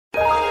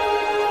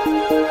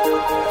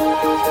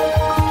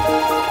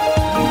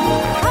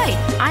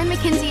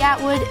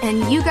Atwood,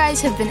 and you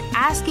guys have been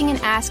asking and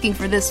asking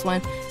for this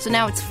one, so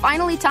now it's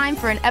finally time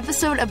for an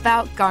episode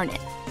about Garnet.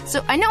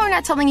 So I know I'm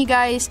not telling you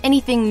guys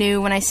anything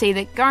new when I say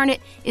that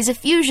Garnet is a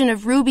fusion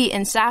of Ruby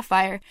and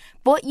Sapphire,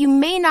 but what you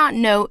may not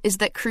know is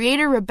that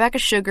creator Rebecca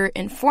Sugar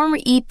and former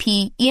EP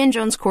Ian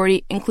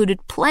Jones-Quartey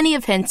included plenty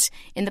of hints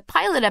in the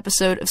pilot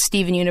episode of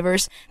Steven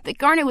Universe that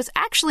Garnet was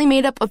actually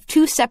made up of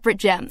two separate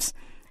gems.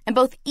 And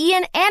both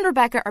Ian and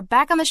Rebecca are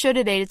back on the show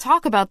today to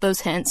talk about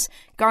those hints,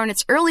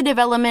 Garnet's early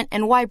development,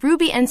 and why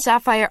Ruby and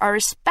Sapphire are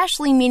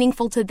especially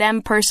meaningful to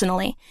them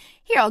personally.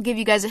 Here, I'll give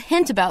you guys a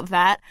hint about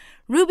that.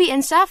 Ruby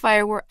and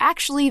Sapphire were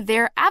actually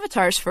their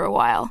avatars for a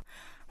while.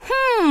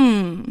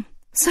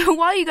 So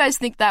while you guys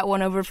think that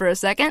one over for a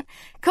second,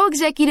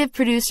 co-executive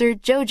producer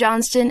Joe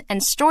Johnston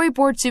and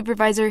storyboard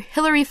supervisor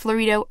Hilary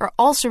Florido are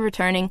also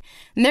returning,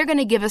 and they're going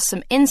to give us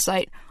some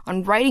insight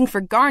on writing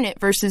for Garnet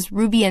versus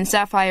Ruby and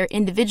Sapphire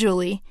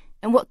individually,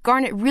 and what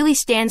Garnet really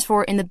stands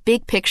for in the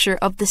big picture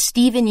of the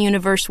Steven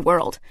Universe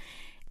world.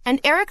 And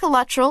Erica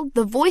Luttrell,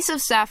 the voice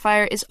of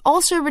Sapphire, is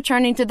also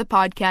returning to the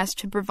podcast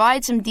to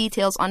provide some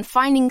details on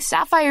finding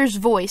Sapphire's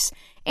voice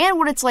and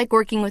what it's like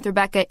working with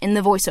Rebecca in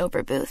the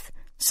voiceover booth.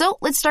 So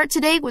let's start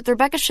today with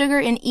Rebecca Sugar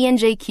and Ian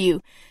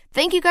JQ.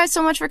 Thank you guys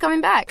so much for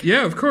coming back.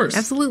 Yeah, of course.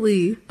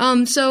 Absolutely.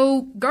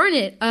 So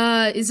Garnet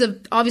is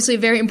obviously a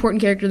very important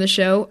character in the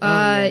show.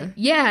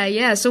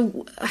 Yeah.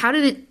 So how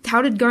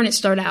did Garnet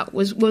start out?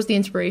 What was the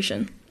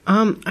inspiration?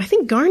 I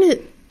think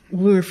Garnet,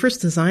 when we were first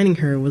designing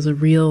her, was a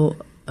real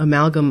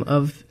amalgam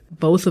of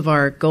both of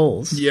our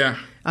goals. Yeah.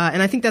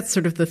 And I think that's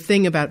sort of the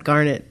thing about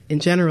Garnet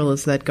in general,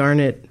 is that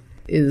Garnet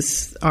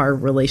is our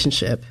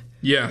relationship.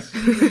 Yeah.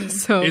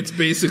 So it's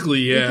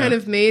basically, we kind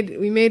of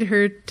made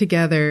her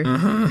together.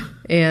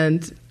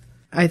 And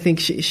I think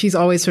she's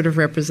always sort of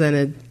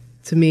represented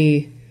to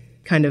me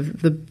kind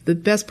of the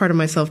best part of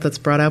myself that's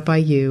brought out by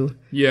you.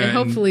 Yeah. And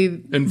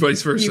hopefully. And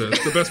vice versa.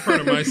 The best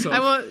part of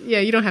myself.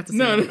 You don't have to say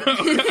that.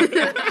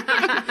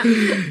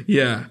 No.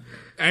 Yeah.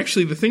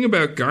 Actually, the thing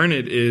about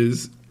Garnet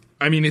is,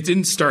 I mean, it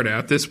didn't start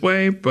out this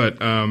way, but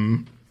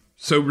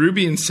so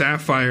Ruby and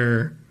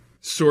Sapphire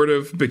sort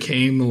of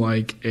became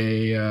like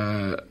they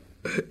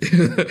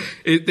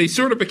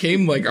sort of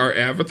became like our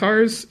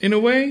avatars in a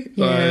way,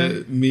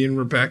 me and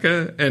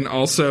Rebecca. And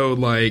also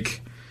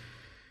like,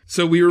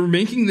 so we were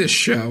making this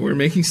show, we were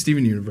making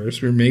Steven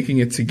Universe, we were making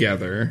it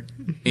together,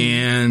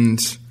 and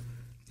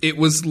it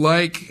was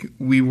like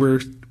we were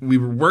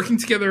working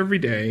together every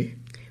day.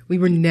 We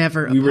were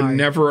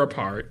never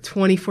apart.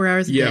 24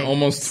 hours a day. Yeah,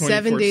 almost 24/7.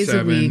 7 days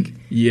a week.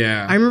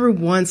 Yeah. I remember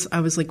once I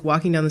was like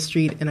walking down the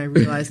street and I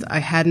realized I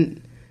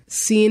hadn't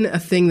seen a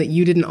thing that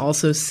you didn't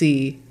also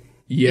see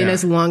in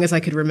as long as I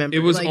could remember.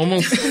 It was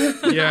almost,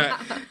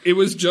 it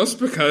was just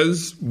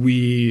because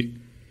we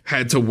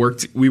had to work,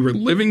 we were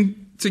living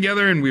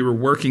together and we were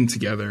working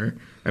together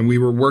and we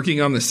were working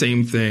on the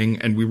same thing,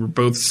 and we were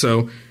both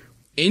so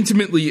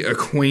intimately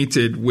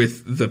acquainted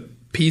with the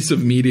piece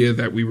of media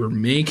that we were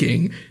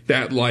making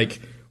that like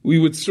we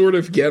would sort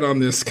of get on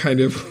this kind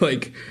of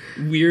like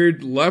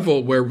weird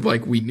level where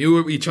like we knew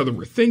what each other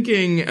were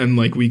thinking, and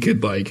like we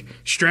could like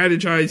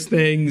strategize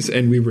things,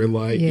 and we were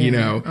like,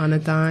 on a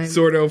dime,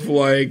 sort of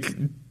like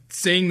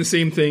saying the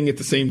same thing at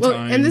the same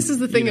time. And this is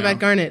the thing about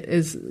Garnet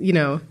is,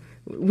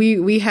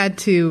 we had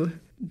to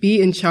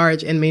be in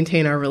charge and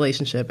maintain our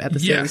relationship at the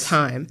same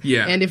time.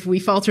 Yeah. And if we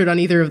faltered on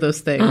either of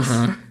those things,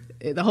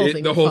 the whole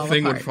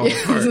thing would fall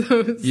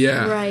apart.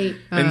 Yeah. Right.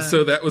 And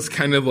so that was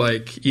kind of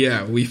like,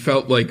 we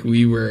felt like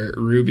we were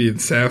Ruby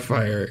and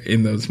Sapphire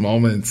in those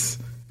moments.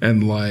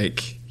 And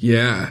like,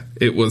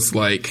 it was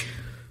like,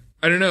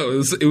 I don't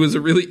know, it was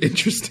a really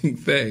interesting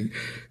thing.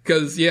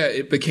 Because,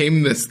 it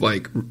became this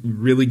like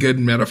really good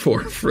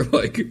metaphor for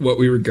like what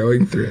we were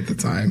going through at the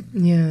time.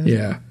 Yeah.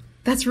 Yeah.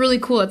 That's really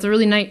cool. That's a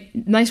really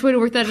nice way to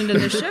work that into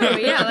the show.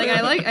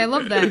 I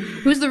love that.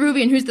 Who's the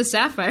Ruby and who's the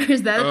Sapphire?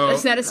 Is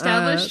that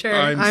established? Or?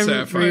 I'm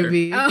Sapphire.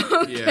 Ruby.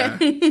 Oh,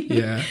 okay.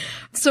 Yeah.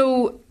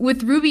 So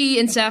with Ruby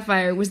and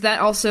Sapphire, was that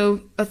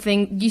also a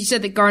thing? You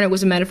said that Garnet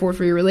was a metaphor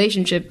for your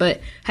relationship, but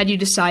had you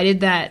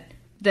decided that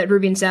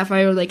Ruby and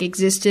Sapphire like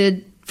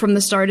existed from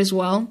the start as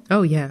well?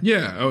 Oh yeah.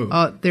 Yeah.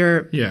 Oh.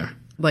 They're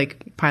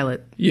like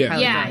pilot.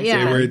 Yeah.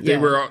 They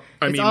were.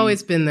 It's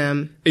always been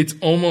them. It's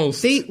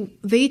almost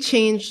they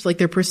changed like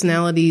their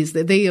personalities.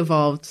 They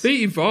evolved. They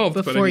evolved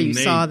before but you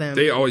saw them.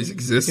 They always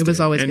existed. It was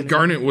always, and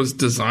Garnet was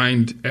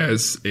designed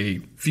as a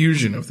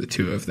fusion of the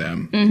two of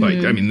them.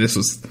 Like, I mean, this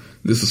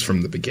was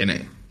from the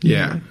beginning.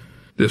 Yeah.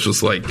 This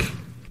was like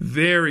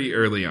very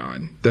early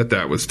on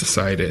that was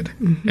decided,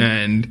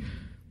 and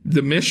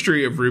the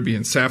mystery of Ruby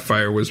and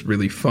Sapphire was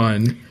really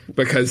fun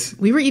because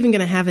we were even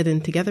going to have it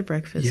in Together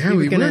Breakfast. Yeah,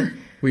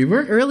 we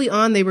were. Early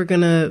on, they were going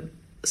to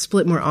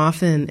split more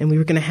often, and we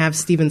were going to have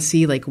Stephen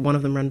see like one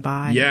of them run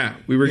by. Yeah,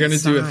 we were going to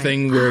do a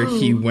thing where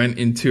he went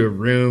into a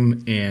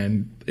room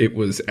and it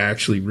was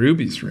actually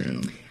Ruby's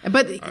room.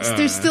 But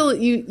there's still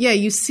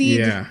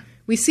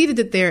we seeded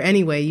it there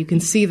anyway. You can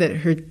see that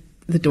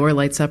the door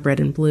lights up red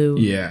and blue.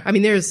 Yeah. I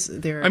mean, there are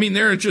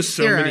just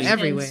so many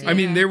everywhere. I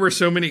mean, there were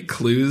so many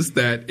clues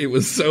that it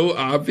was so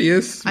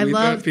obvious. We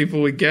thought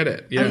people would get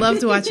it. Yeah. I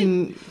loved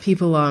watching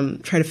people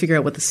try to figure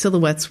out what the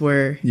silhouettes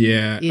were.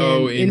 Yeah.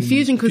 In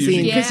fusion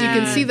cuisine, because you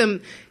can see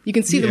them. You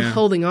can see them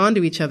holding on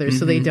to each other,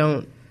 so they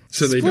don't.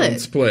 So they don't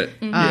split.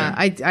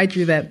 I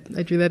drew that.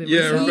 I drew that.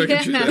 Yeah,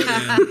 Rebecca drew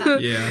that.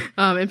 Yeah.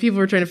 And people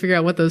were trying to figure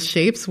out what those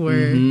shapes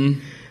were.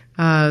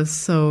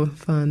 So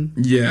fun.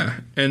 Yeah,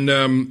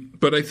 and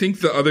but I think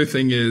the other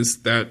thing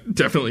is that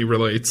definitely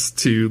relates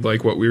to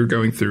like what we were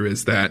going through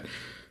is that.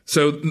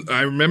 So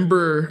I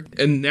remember,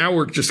 and now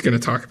we're just going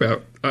to talk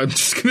about. I'm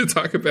just going to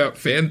talk about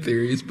fan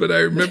theories, but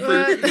I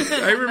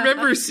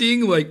remember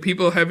seeing like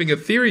people having a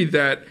theory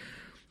that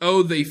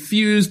they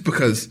fused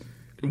because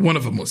one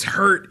of them was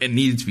hurt and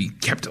needed to be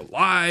kept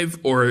alive,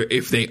 or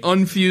if they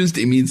unfused,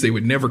 it means they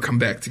would never come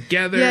back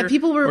together. Yeah,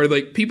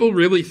 people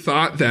really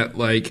thought that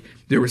like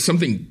there was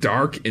something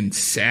dark and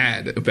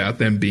sad about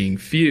them being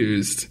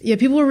fused. Yeah,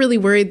 people were really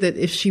worried that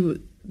if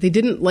they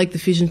didn't like the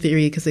fusion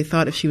theory because they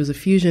thought if she was a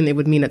fusion, it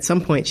would mean at some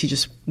point she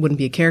just wouldn't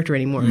be a character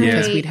anymore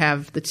because we'd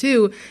have the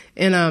two.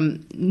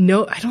 And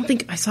no, I don't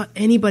think I saw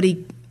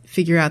anybody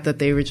figure out that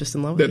they were just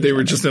in love with each other. That they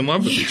were just in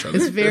love with each other.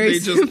 It's very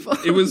simple.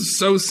 It was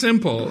so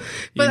simple.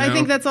 But I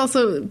think that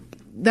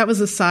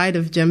was a side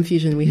of gem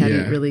fusion we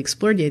hadn't really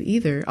explored yet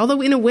either. Although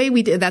in a way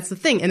we did. That's the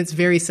thing. And it's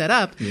very set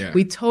up. Yeah.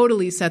 We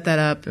totally set that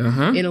up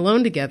in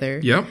Alone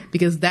Together. Yep.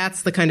 Because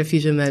that's the kind of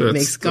fusion that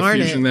makes Garnet.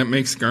 The fusion that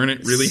makes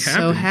Garnet really happy.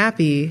 So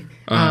happy.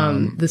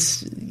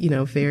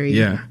 Very...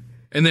 Yeah.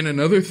 And then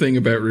another thing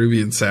about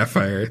Ruby and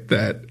Sapphire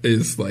that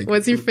is like...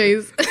 What's your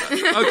face?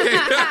 Okay.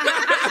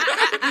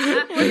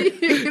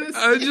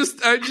 I'm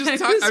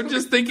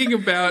just thinking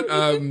about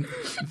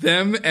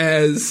them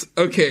as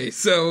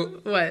so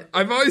what?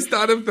 I've always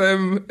thought of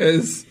them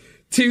as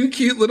two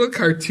cute little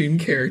cartoon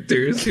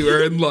characters who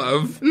are in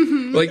love,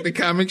 like the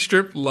comic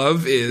strip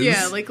Love Is,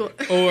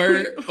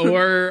 or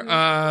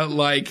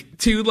like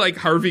two like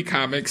Harvey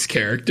Comics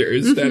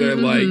characters that are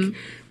like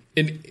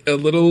a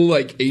little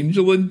like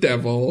angel and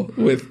devil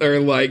or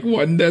like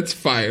one that's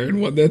fire and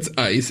one that's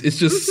ice. It's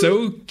just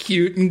so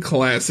cute and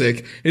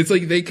classic. It's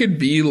like they could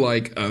be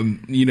like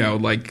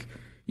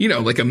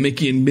like a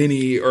Mickey and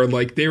Minnie, or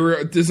like they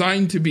were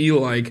designed to be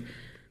like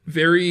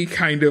very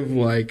kind of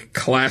like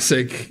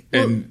classic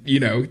and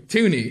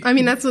toony. I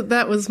mean,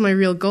 that was my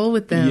real goal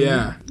with them.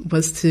 Yeah,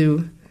 was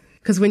to,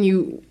 because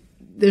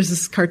there's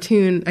this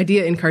cartoon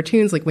idea in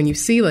cartoons, like when you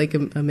see like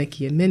a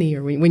Mickey and Minnie,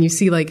 or when you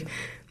see like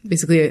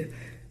basically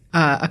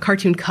a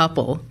cartoon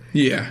couple.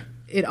 Yeah.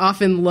 It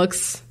often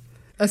looks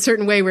a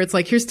certain way where it's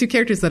like, here's two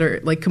characters that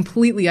are like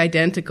completely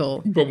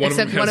identical. But one of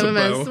them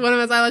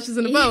has eyelashes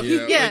and a bow.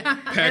 Yeah.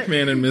 Like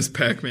Pac-Man and Miss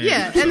Pac-Man.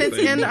 Yeah.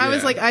 And I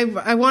was like,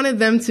 I wanted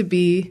them to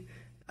be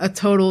a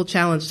total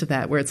challenge to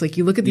that, where it's like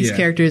you look at these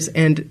characters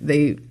and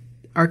they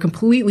are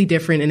completely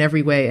different in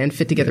every way and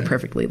fit together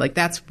perfectly. Like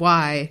that's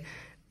why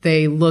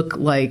they look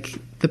like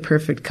the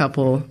perfect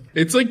couple.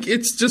 It's like,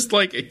 it's just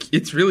like,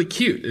 it's really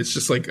cute. It's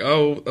just like, a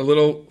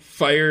little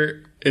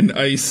fire and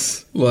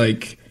ice,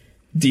 like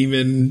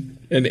demon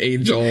and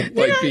angel,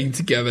 being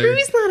together.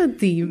 Ruby's not a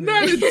demon.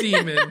 Not a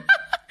demon.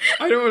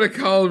 I don't want to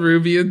call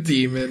Ruby a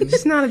demon.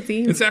 She's not a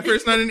demon. And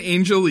Sapphire's not an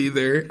angel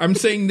either. I'm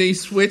saying they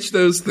switch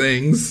those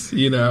things,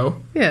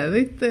 Yeah,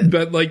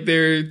 but like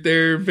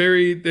they're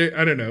very,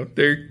 I don't know.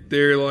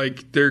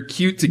 They're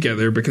cute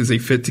together because they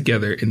fit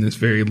together in this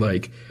very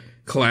like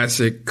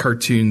classic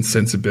cartoon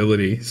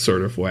sensibility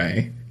sort of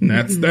way. And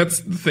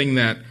that's the thing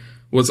that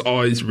was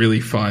always really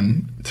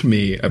fun to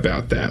me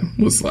about them,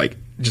 was like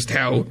just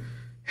how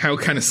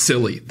kind of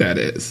silly that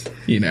is,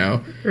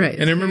 Right.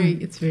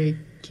 And it's very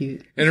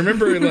cute. And I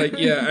remember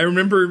I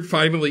remember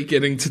finally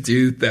getting to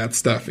do that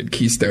stuff in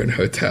Keystone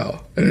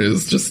Hotel. And it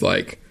was just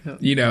like,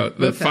 Keystone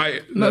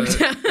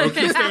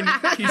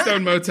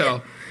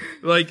Motel.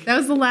 Like that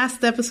was the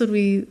last episode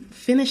we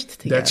finished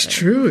together. That's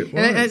true. It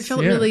was. And it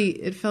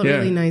felt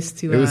really nice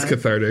to. It was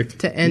cathartic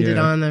to end it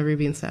on a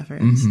Ruby and Sapphire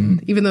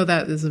episode, even though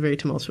that is a very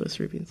tumultuous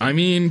Ruby and Sapphire. I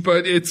mean,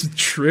 but it's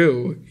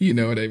true. You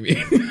know what I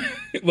mean?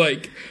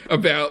 Like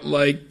about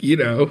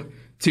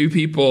two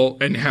people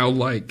and how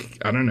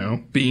like I don't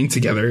know, being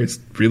together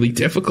is really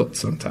difficult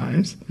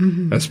sometimes,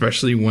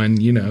 especially when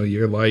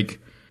you're like.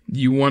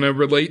 You want to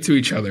relate to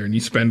each other and you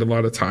spend a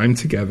lot of time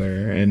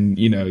together and,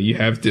 you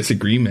have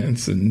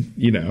disagreements and,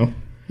 you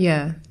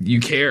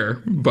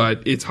care,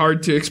 but it's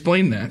hard to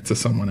explain that to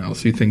someone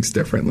else who thinks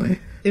differently.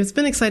 It's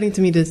been exciting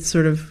to me to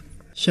sort of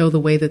show the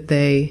way that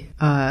they,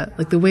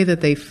 the way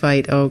that they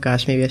fight. Oh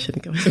gosh, maybe I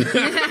shouldn't go. They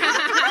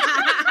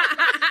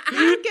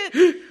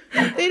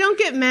don't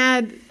get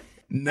mad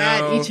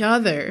at each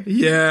other.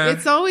 Yeah.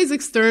 It's always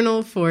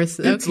extroneal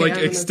forces. It's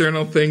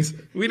external things.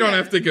 We don't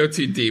have to go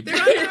too deep.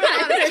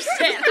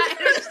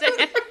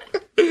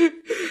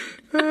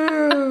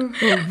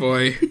 Oh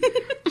boy.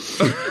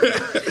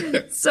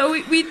 So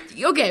we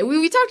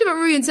talked about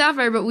Ruby and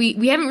Sapphire, but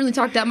we haven't really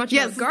talked that much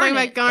about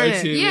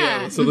Garnet.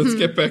 Yeah. So let's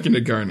get back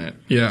into Garnet.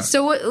 Yeah.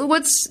 So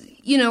what's the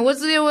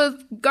deal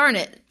with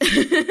Garnet?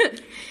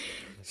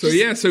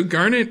 So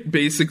Garnet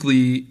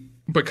basically,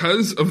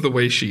 because of the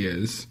way she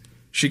is,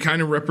 she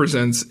kind of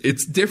represents,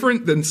 it's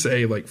different than,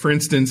 say, like, for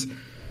instance,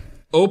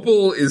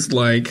 Opal is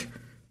like,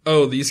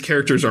 oh, these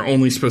characters are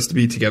only supposed to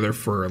be together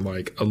for,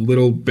 like, a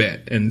little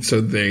bit, and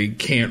so they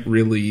can't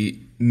really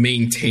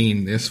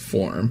maintain this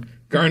form.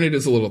 Garnet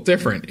is a little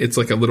different. It's,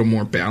 like, a little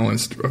more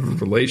balanced of a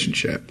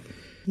relationship.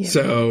 Yeah.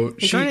 So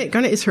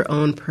Garnet is her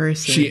own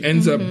person. She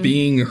ends up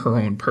being her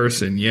own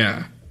person,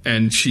 yeah.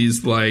 And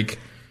she's, like,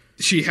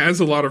 she has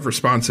a lot of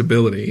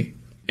responsibility,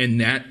 and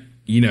that,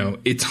 you know,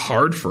 it's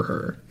hard for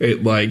her.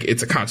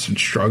 It's a constant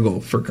struggle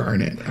for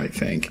Garnet, I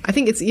think. I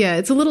think it's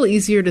a little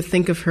easier to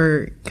think of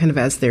her kind of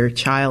as their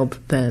child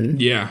than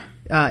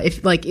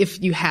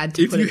if you had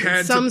to put it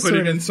in some sort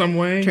of in some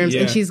way terms.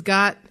 And she's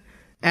got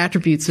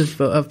attributes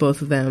of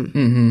both of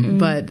them,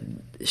 but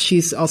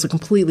she's also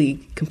completely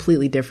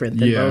different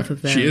than both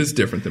of them. She is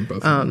different than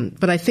both of them.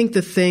 But I think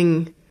the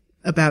thing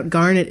about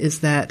Garnet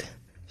is that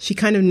she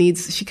kind of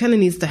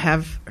needs to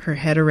have her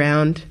head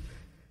around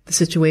the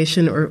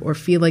situation or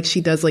feel like she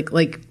does, like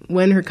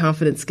when her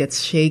confidence gets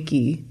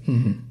shaky,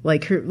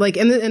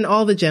 and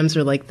all the gems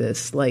are like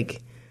this,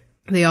 like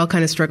they all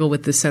kind of struggle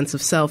with this sense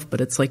of self, but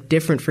it's like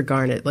different for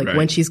Garnet. Like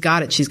when she's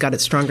got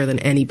it stronger than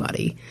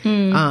anybody.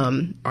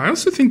 I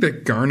also think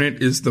that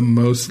Garnet is the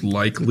most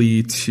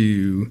likely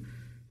to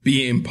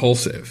be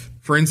impulsive.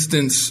 For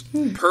instance,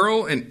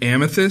 Pearl and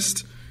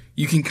Amethyst,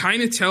 you can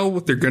kind of tell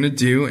what they're going to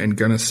do and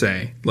going to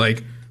say.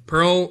 Like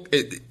Pearl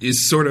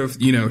is sort of,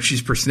 you know,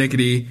 she's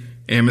persnickety.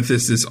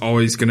 Amethyst is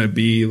always going to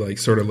be, like,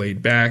 sort of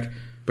laid back.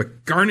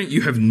 But Garnet,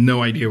 you have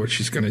no idea what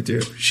she's going to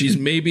do. She's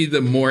maybe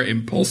the more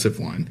impulsive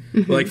one.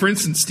 Like, for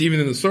instance, Steven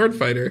in the Sword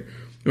Fighter,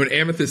 when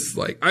Amethyst is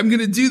like, I'm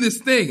going to do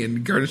this thing.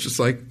 And Garnet's just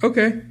like,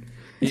 okay.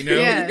 You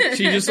know?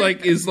 She just,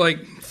 like, is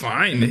like,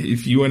 fine,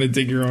 if you want to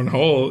dig your own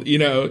hole. You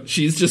know,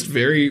 she's just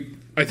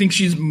I think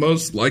she's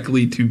most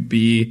likely to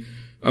be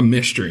a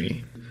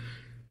mystery.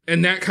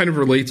 And that kind of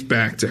relates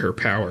back to her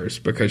powers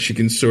because she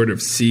can sort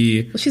of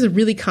see. Well, she's a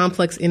really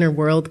complex inner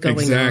world going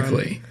on.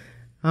 Exactly.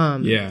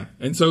 Yeah.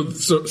 And so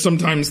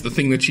sometimes the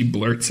thing that she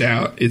blurts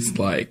out is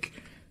like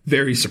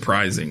very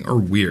surprising or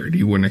weird.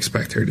 You wouldn't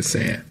expect her to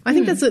say it. I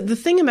think that's the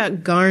thing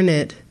about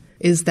Garnet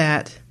is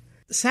that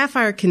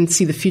Sapphire can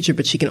see the future,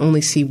 but she can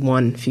only see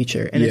one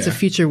future. And it's a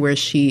future where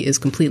she is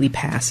completely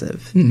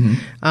passive.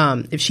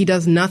 If she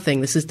does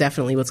nothing, this is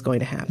definitely what's going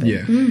to happen.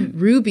 Yeah.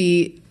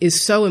 Ruby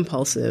is so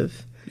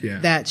impulsive.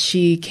 That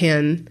she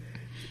can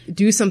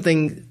do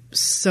something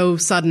so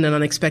sudden and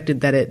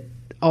unexpected that it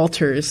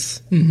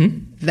alters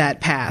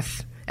that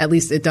path. At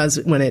least it does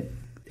when it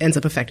ends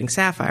up affecting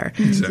Sapphire.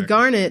 Exactly.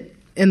 Garnet,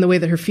 and the way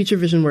that her future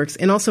vision works,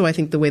 and also I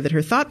think the way that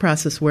her thought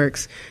process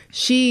works,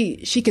 she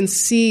can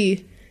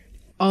see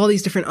all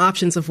these different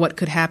options of what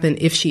could happen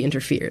if she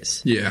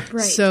interferes. Yeah.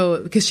 Right.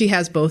 So, because she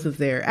has both of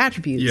their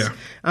attributes. Yeah.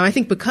 I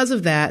think because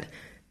of that,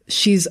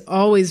 she's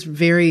always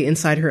very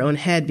inside her own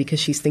head because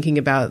she's thinking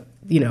about,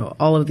 you know,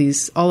 all of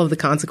the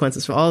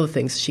consequences for all the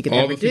things she could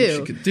ever do. All the things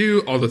she could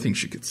do, all the things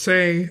she could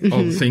say,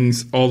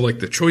 all like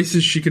the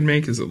choices she could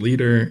make as a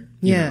leader.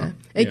 Yeah.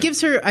 It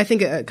gives her, I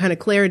think, a kind of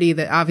clarity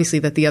that obviously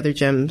that the other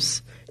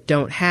gems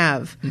don't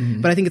have.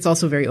 But I think it's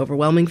also very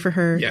overwhelming for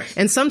her. Yes.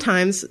 And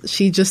sometimes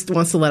she just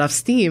wants to let off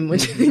steam,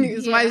 which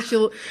is why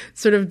she'll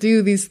sort of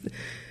do these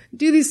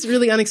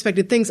really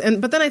unexpected things.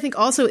 But then I think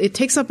also it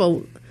takes up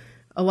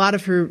a lot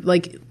of her,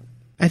 like,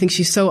 I think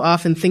she's so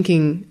often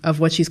thinking of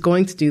what she's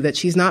going to do that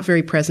she's not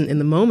very present in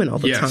the moment all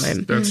the time.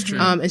 Yes, that's true.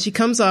 And she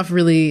comes off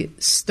really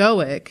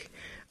stoic,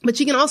 but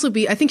she can also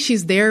be, I think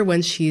she's there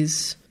when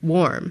she's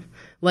warm.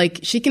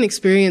 Like, she can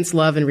experience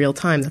love in real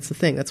time. That's the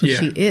thing. That's what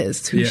she is.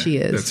 It's who she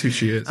is. That's who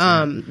she is.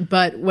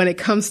 But when it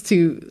comes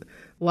to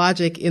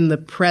logic in the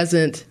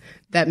present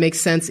that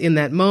makes sense in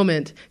that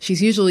moment,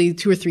 she's usually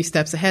 2 or 3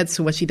 steps ahead.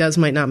 So what she does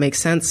might not make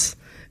sense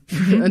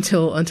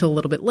until a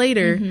little bit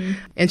later.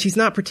 And she's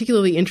not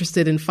particularly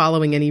interested in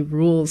following any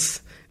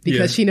rules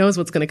because she knows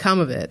what's going to come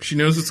of it. She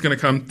knows what's going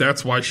to come.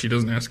 That's why she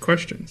doesn't ask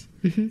questions.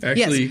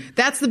 Actually, yes,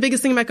 that's the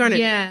biggest thing about Garnet.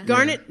 Yeah.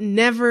 Garnet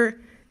never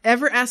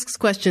ever asks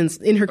questions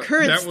in her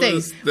current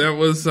state. That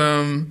was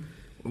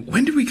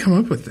when did we come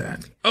up with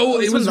that? Oh,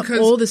 it was one of the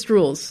oldest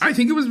rules. I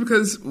think it was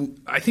because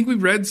I think we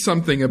read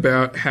something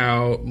about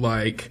how,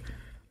 like,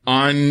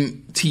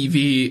 on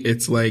TV,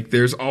 it's like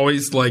there's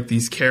always like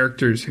these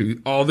characters who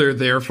all they're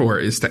there for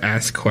is to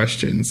ask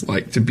questions,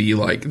 like to be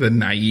like the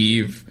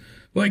naive,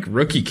 like,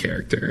 rookie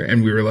character.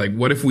 And we were like,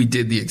 what if we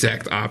did the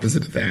exact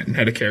opposite of that and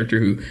had a character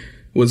who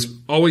was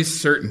always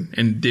certain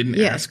and didn't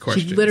ask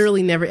questions? She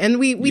literally never. And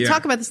we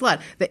talk about this a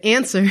lot. The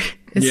answer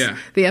is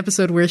the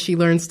episode where she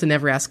learns to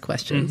never ask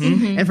questions.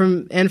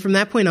 And from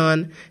that point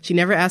on, she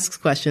never asks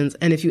questions.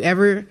 And if you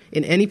ever,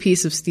 in any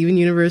piece of Steven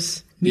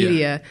Universe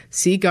media,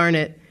 see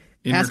Garnet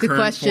ask a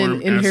question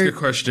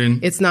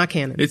it's not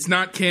canon. It's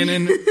not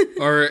canon.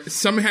 Or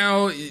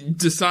somehow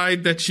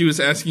decide that she was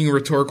asking a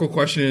rhetorical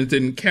question and it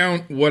didn't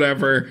count.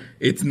 Whatever.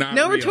 It's not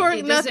no real.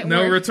 rhetorical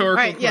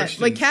rhetorical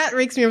questions. Like, Kat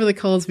rakes me over the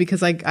coals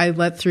because I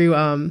let through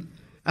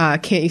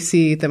Can't You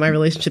See That My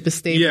Relationship is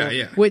Stable?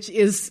 Yeah. Which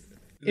is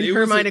in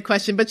her mind a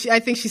question, but I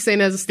think she's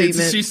saying it as a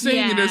statement. She's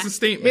saying it as a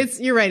statement.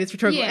 You're right. It's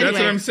rhetorical. Yeah. Anyway,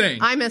 that's what I'm saying.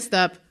 I messed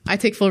up. I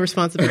take full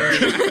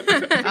responsibility.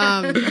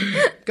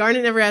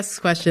 Garnet never asks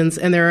questions,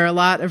 and there are a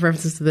lot of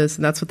references to this,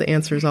 and that's what the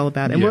answer is all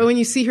about. And when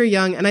you see her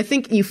young, and I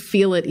think you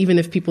feel it even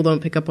if people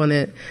don't pick up on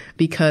it,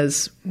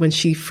 because when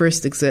she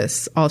first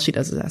exists, all she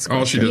does is ask questions.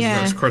 All she does is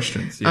ask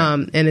questions. Yeah.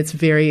 And it's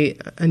very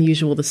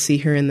unusual to see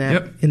her in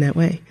that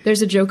way.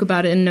 There's a joke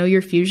about it in Know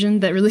Your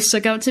Fusion that really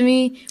stuck out to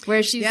me,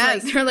 where she's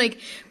they're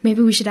like,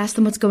 maybe we should ask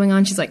them what's going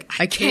on. She's like,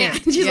 I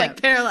can't. She's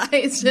like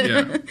paralyzed.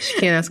 Yeah. She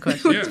can't ask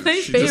questions. Yeah. My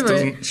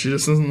favorite. She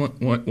just doesn't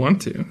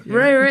want to. Yeah.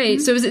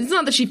 Right. So it's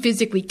not that she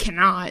physically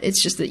cannot.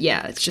 It's just that,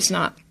 it's just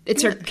not.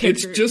 It's her character.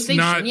 It's just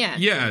not.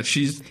 Yeah.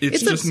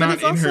 It's just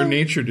not in her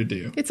nature to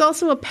do. It's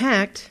also a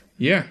pact.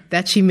 Yeah.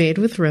 That she made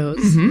with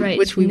Rose, right?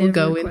 Which we will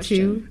go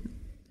into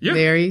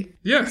very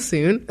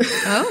soon.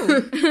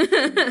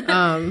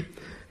 Oh.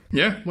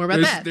 Yeah. More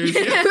about that.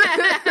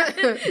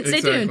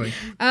 Stay tuned.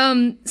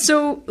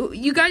 So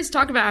you guys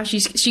talk about how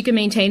she can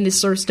maintain this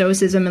sort of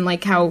stoicism, and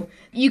like how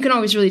you can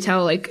always really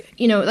tell, like,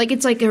 you know, like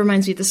it's like it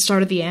reminds me at the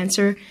start of The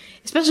Answer,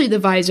 especially the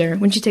visor.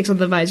 When she takes off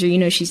the visor, you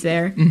know she's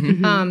there,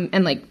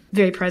 and like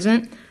very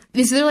present.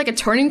 Is there like a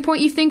turning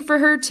point you think for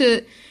her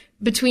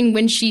between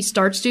when she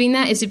starts doing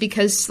that? Is it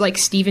because like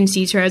Steven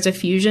sees her as a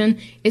fusion?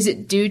 Is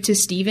it due to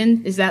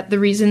Steven? Is that the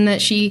reason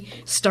that she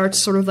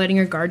starts sort of letting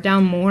her guard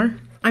down more?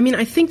 I mean,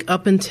 I think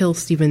up until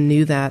Steven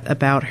knew that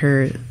about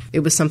her, it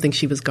was something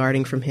she was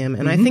guarding from him.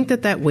 And I think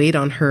that weighed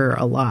on her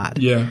a lot.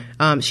 Yeah.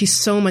 She's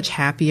so much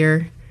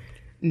happier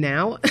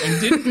now.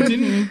 And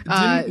didn't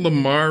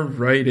Lamar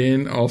write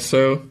in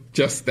also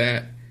just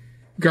that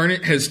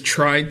Garnet has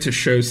tried to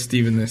show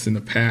Steven this in the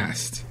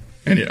past,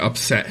 and it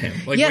upset him.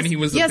 Like when he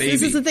was a baby.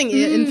 Yes, this is the thing.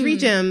 In 3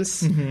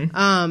 Gems,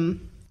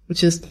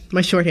 which is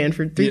my shorthand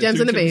for 3 Gems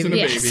and a Baby.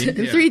 Yes.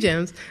 In 3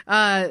 Gems,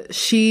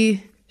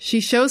 she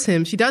shows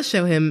him, she does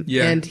show him,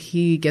 and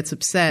he gets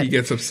upset.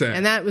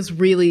 And that was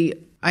really,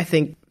 I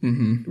think,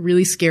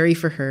 really scary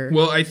for her.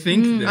 Well, I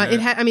think that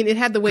it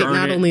had the weight Garnet,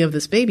 not only of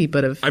this baby,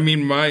 but of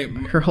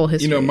her whole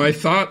history. You know, my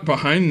thought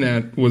behind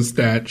that was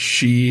that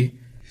she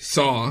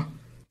saw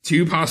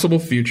 2 possible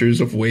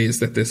futures of ways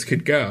that this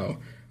could go.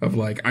 Of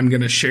like, I'm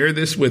going to share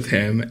this with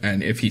him,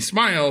 and if he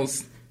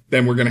smiles,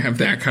 then we're going to have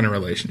that kind of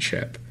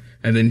relationship.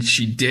 And then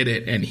she did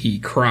it, and he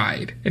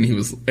cried, and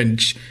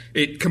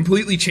it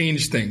completely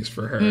changed things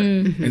for her.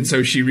 And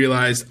so she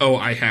realized,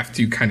 I have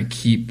to kind of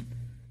keep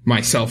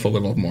myself a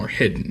little more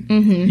hidden,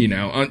 you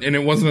know. And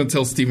it wasn't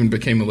until Steven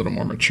became a little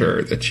more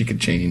mature that she could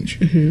change,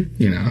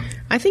 you know.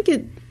 I think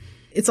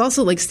it's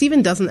also like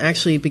Steven doesn't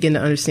actually begin to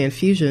understand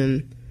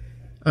fusion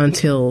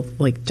until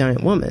like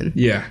Giant Woman.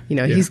 Yeah, you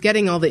know, he's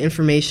getting all the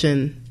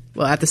information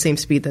at the same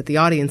speed that the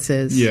audience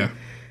is. Yeah.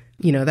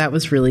 You know, that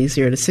was really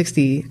 0 to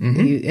 60.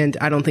 And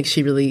I don't think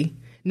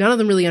none of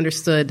them really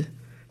understood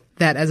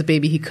that as a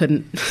baby he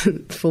couldn't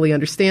fully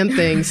understand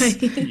things,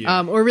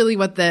 or really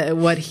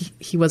what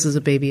he was as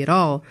a baby at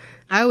all.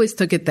 I always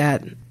took it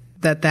that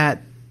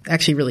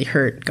actually really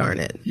hurt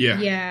Garnet. Yeah.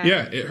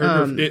 It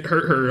hurt her. It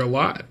hurt her a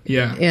lot.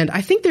 Yeah. And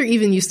I think there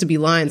even used to be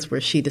lines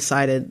where she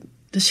decided.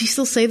 Does she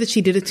still say that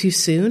she did it too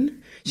soon?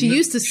 She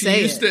used to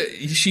say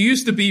she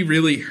used to be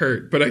really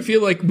hurt, but I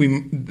feel like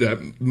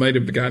that might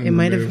have gotten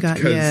removed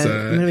because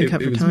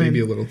it was maybe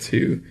a little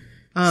too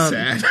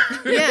sad.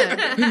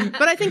 Yeah,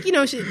 but I think, you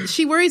know,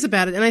 she worries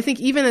about it, and I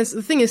think even as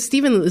the thing is,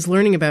 Steven is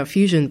learning about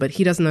fusion, but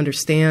he doesn't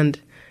understand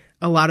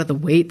a lot of the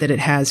weight that it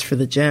has for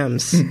the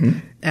gems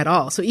at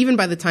all. So even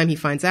by the time he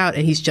finds out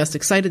and he's just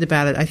excited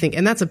about it, I think,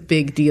 and that's a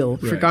big deal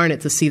for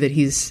Garnet to see that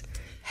he's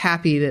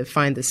happy to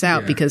find this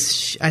out,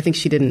 because I think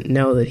she didn't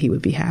know that he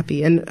would be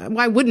happy, and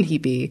why wouldn't he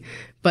be?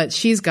 But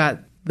she's got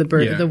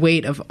the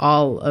weight of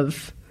all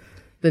of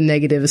the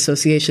negative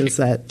associations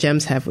that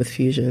gems have with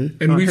fusion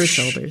on her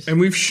shoulders. And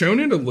we've shown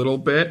it a little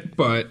bit,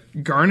 but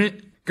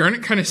Garnet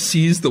kind of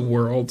sees the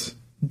world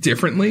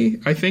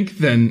differently, I think,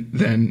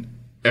 than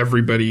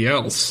everybody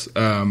else.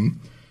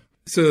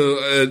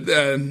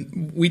 So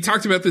we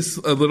talked about this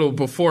a little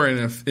before in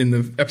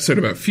the episode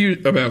about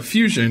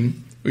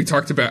fusion. We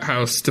talked about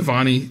how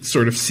Stevani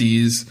sort of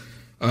sees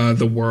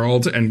the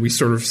world, and we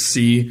sort of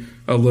see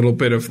a little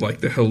bit of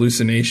like the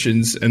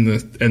hallucinations and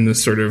the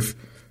sort of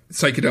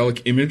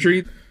psychedelic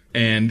imagery.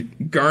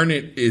 And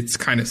Garnet, it's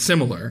kind of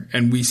similar,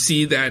 and we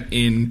see that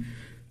in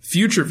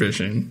Future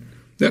Vision,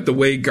 that the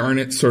way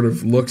Garnet sort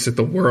of looks at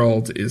the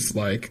world is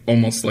like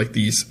almost like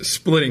these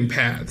splitting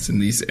paths and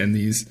these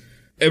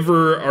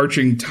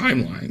ever-arching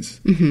timelines.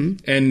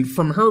 And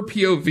from her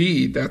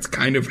POV, that's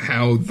kind of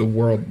how the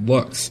world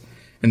looks.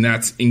 And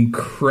that's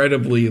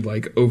incredibly,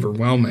 like,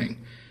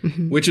 overwhelming,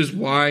 which is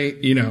why,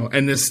 you know,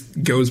 and this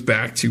goes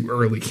back to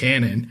early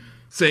canon.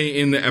 Say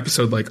in the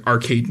episode, like,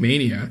 Arcade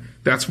Mania,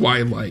 that's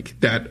why, like,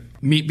 that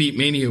Meat Beat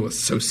Mania was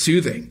so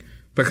soothing,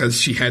 because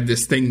she had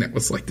this thing that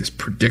was, like, this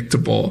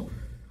predictable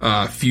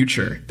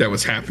future that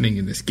was happening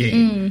in this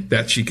game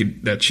that she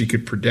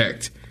could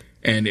predict.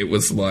 And it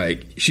was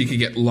like she could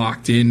get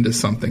locked into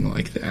something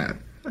like that.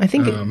 I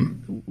think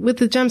with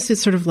the gems,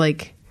 it's sort of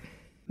like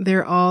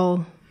they're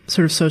all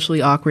sort of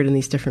socially awkward in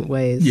these different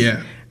ways.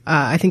 Yeah.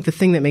 I think the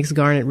thing that makes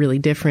Garnet really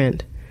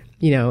different,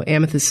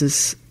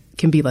 Amethyst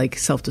can be like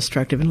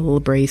self-destructive and a little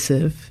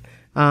abrasive,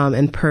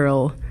 and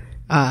Pearl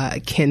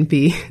can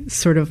be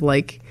sort of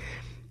like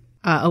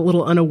a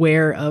little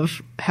unaware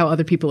of how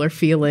other people are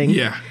feeling.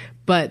 Yeah.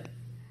 But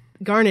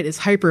Garnet is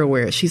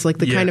hyper-aware. She's like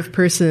the kind of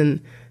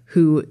person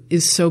who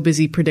is so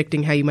busy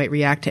predicting how you might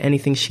react to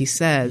anything she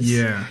says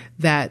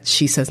that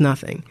she says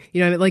nothing.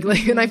 You know what I mean?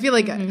 Like, and I feel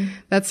like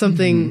that's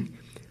something...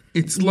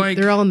 It's like...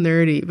 They're all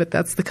nerdy, but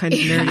that's the kind of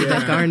nerdy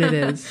that Garnet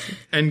is.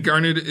 And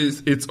Garnet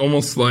is... It's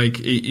almost like...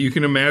 You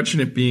can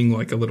imagine it being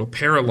like a little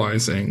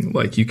paralyzing.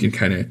 Like, you can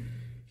kind of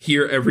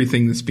hear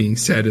everything that's being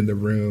said in the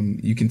room.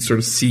 You can sort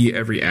of see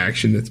every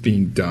action that's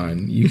being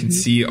done. You can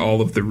see all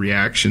of the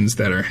reactions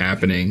that are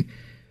happening.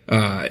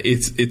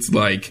 It's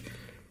like...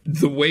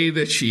 The way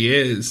that she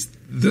is,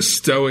 the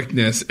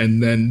stoicness,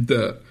 and then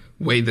the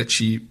way that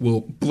she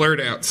will blurt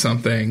out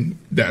something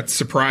that's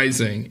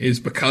surprising is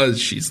because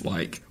she's,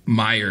 like,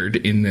 mired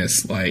in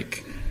this,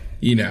 like,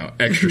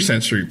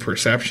 extrasensory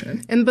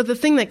perception. But the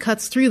thing that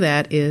cuts through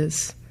that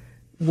is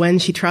when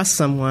she trusts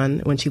someone,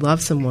 when she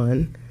loves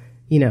someone,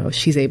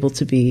 she's able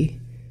to be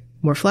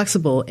more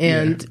flexible.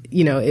 And,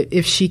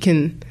 if she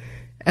can,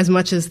 as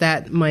much as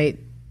that might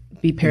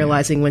be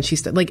paralyzing when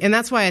she's, and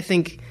that's why I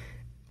think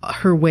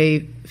her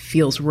way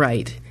feels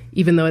right,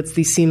 even though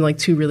these seem like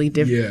two really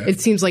different. It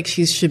seems like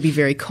she should be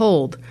very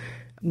cold.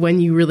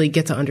 When you really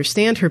get to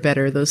understand her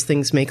better, those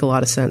things make a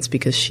lot of sense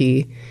because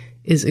she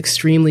is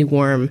extremely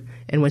warm,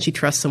 and when she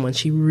trusts someone,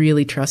 she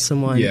really trusts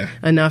someone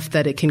enough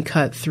that it can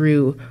cut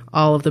through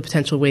all of the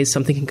potential ways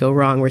something can go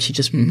wrong, where she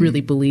just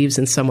really believes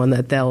in someone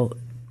that they'll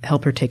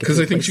help her take it. Because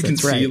I think you can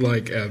see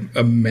like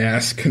a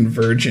mass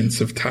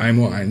convergence of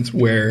timelines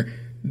where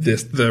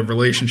the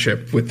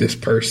relationship with this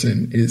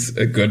person is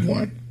a good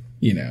one.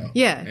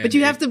 But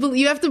you have to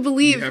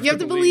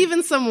believe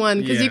in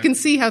someone because you can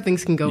see how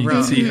things can go wrong. You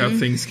can see how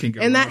things can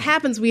go and wrong. that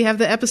happens. We have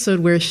the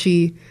episode where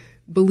she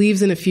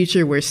believes in a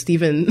future where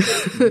Stephen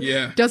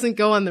doesn't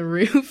go on the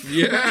roof.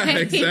 Yeah,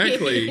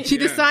 exactly. She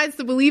decides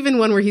to believe in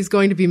one where he's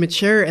going to be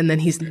mature, and then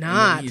he's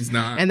not.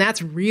 And that's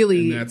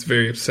very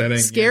upsetting.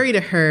 Scary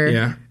to her.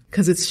 Yeah.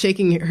 Because it's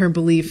shaking her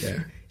belief.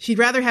 Yeah. She'd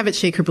rather have it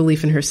shake her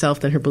belief in herself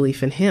than her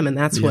belief in him, and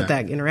that's what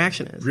that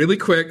interaction is. Really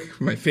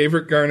quick, my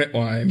favorite Garnet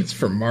line is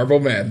from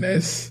Marble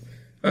Madness.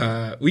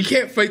 We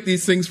can't fight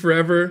these things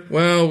forever.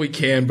 Well, we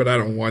can, but I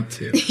don't want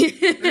to.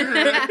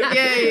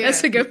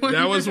 That's a good one.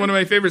 That was one of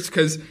my favorites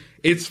because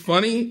it's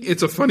funny.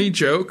 It's a funny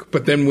joke,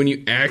 but then when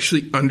you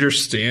actually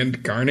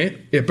understand Garnet,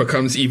 it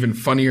becomes even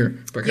funnier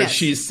because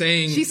she's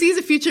saying... She sees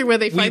a future where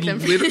they fight them.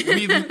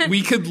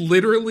 We could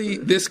literally...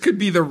 This could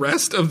be the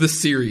rest of the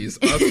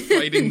series, us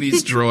fighting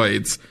these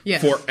droids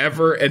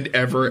forever and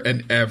ever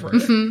and ever.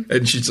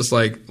 And she's just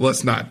like,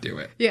 let's not do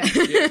it. Yeah.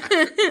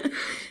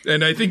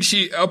 And I think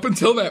up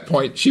until that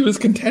point, she was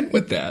content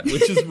with that,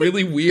 which is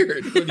really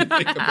weird when you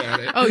think about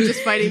it. Oh,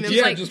 just fighting them.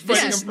 Yeah, just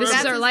fighting them. This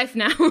is our life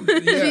now.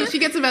 She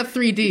gets about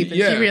 3 deep, and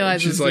she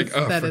realizes she's like,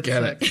 oh,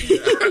 forget it.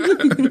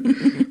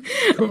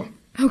 Cool.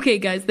 Okay,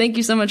 guys, thank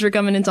you so much for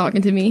coming and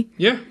talking to me.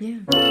 Yeah.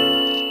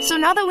 So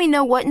now that we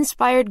know what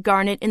inspired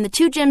Garnet and the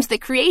two gems that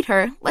create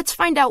her, let's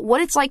find out what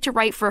it's like to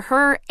write for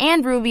her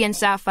and Ruby and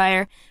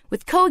Sapphire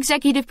with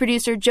co-executive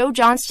producer Joe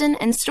Johnston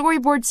and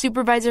storyboard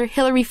supervisor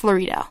Hilary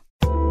Florido.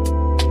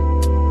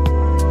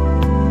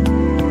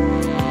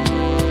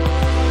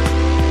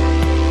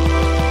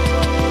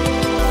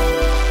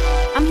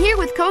 I'm here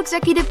with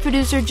co-executive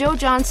producer Joe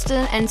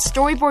Johnston and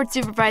storyboard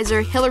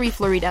supervisor Hilary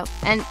Florido.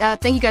 And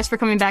thank you guys for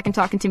coming back and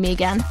talking to me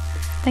again.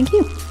 Thank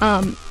you.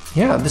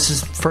 Yeah, this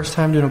is first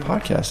time doing a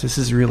podcast. This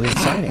is really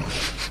exciting.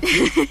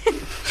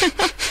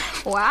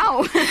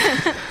 Wow.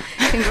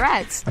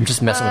 Congrats. I'm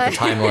just messing with the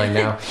timeline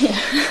now.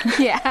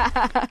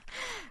 Yeah.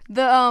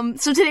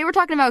 So today we're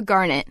talking about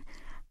Garnet.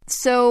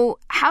 So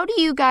how do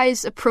you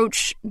guys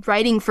approach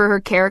writing for her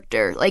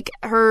character? Like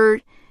her,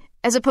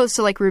 as opposed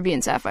to like Ruby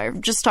and Sapphire?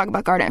 Just talk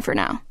about Garnet for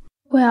now.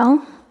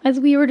 Well, as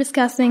we were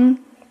discussing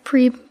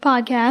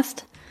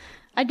pre-podcast,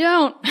 I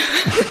don't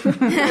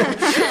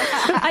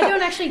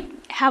actually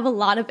have a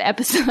lot of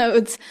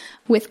episodes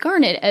with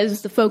Garnet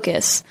as the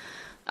focus.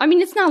 I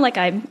mean, it's not like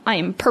I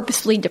am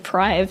purposely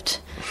deprived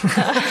of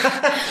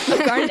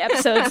Garnet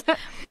episodes,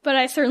 but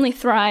I certainly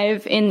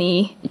thrive in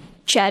the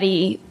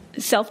chatty,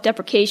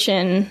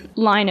 self-deprecation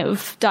line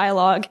of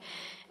dialogue.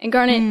 And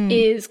Garnet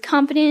is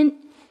confident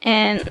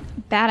and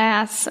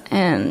badass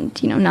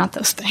and, not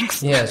those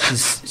things. Yeah,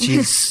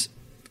 she's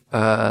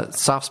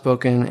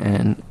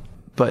soft-spoken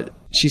but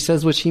she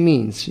says what she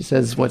means. She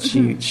says what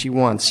she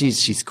wants.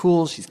 She's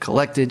cool, she's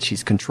collected,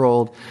 she's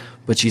controlled,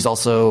 but she's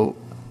also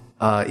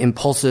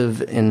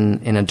impulsive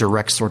in a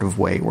direct sort of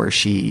way where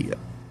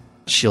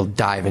she'll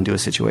dive into a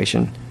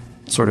situation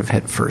sort of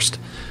head first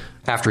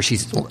after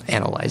she's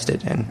analyzed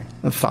it and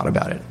thought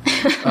about it.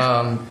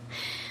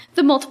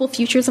 The multiple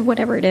futures of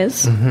whatever it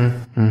is.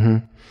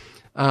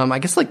 I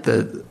guess like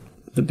the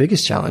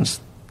biggest challenge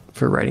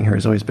for writing her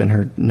has always been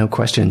her no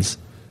questions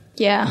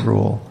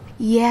rule.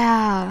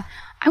 Yeah.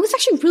 I was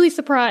actually really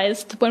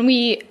surprised when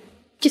we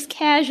just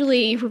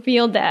casually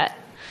revealed that.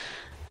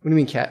 What do you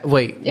mean, what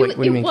do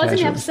you mean It was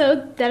casually? an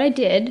episode that I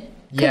did.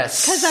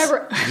 Yes.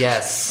 Because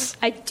yes.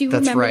 I do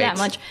That's remember right. that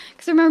much.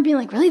 Because I remember being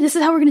like, really? This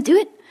is how we're going to do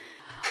it?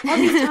 All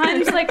these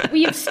times, like,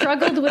 we have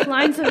struggled with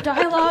lines of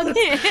dialogue.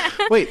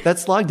 Wait,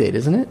 that's log date,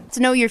 isn't it? It's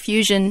Know Your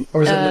Fusion.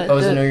 Or is it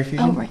Know Your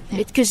Fusion? Oh, right.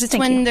 Because it's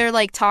when they're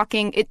like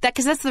talking.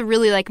 Because that's the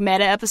really like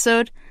meta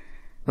episode.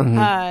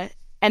 Mm-hmm.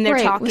 And they're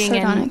Right, talking,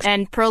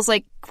 and Pearl's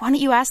like, "Why don't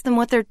you ask them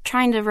what they're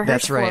trying to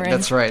rehearse for?"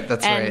 That's right.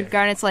 And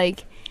Garnet's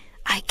like,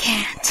 "I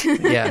can't.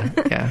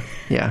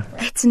 Yeah.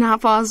 It's not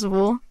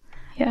possible."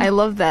 Yeah. I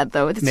love that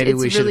though. Maybe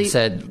we should really... have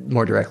said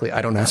more directly,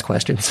 I don't ask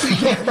questions.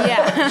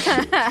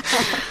 Yeah.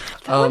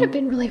 That would have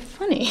been really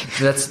funny.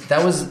 That's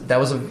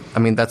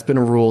been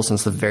a rule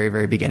since the very,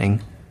 very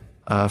beginning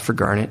for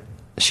Garnet.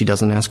 She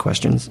doesn't ask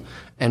questions.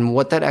 And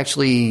what that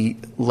actually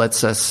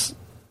lets us,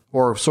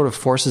 or sort of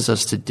forces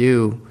us to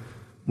do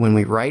when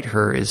we write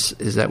her is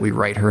that we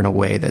write her in a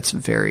way that's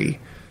very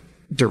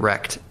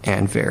direct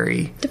and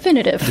very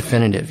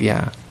definitive,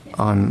 yeah,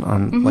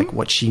 on like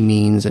what she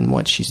means and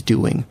what she's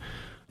doing.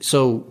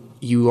 So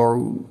you are,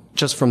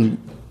 just from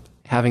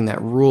having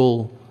that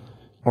rule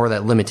or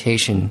that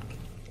limitation,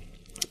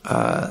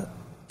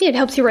 it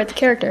helps you write the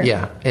character.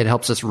 Yeah, it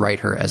helps us write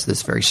her as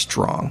this very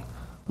strong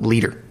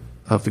leader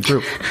of the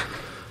group.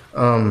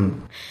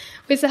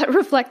 Is that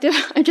reflective?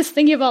 I'm just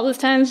thinking of all those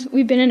times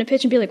we've been in a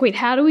pitch and be like, wait,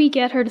 how do we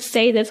get her to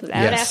say this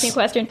without asking a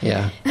question?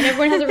 Yeah. And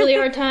everyone has a really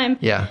hard time.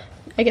 Yeah.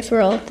 I guess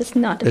we're all just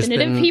not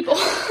definitive people.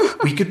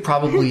 We could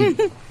probably,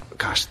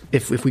 gosh,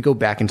 if we go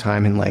back in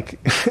time and like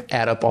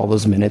add up all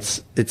those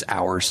minutes, it's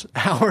hours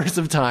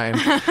of time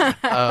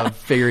of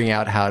figuring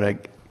out how to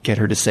get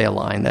her to say a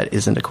line that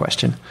isn't a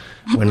question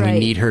when we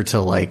need her to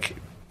like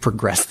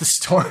progress the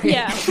story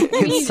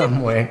in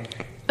some way.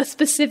 A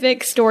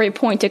specific story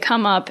point to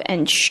come up,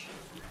 and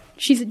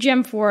she's a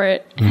gem for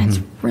it, and it's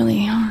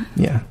really hard.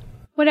 Yeah.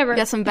 Whatever.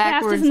 Got some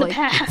backwards, the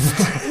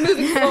past.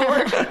 Moving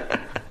forward.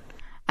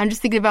 I'm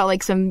just thinking about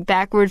like some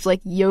backwards like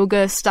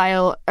yoga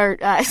style, or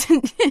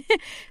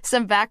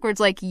some backwards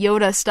like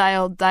Yoda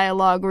style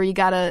dialogue where you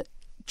gotta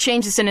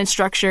change the sentence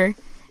structure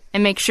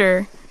and make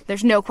sure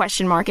there's no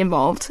question mark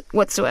involved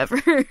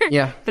whatsoever.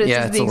 Yeah, but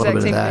it's a little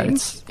bit of that.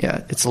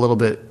 It's a little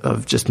bit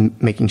of just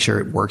making sure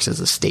it works as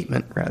a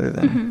statement rather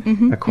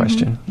than a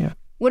question. Yeah.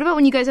 What about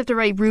when you guys have to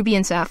write Ruby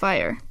and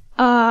Sapphire?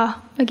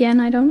 Again,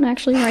 I don't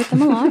actually write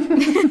them a lot.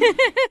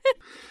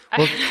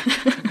 Well,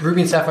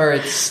 Ruby and Sapphire,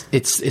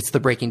 it's the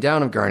breaking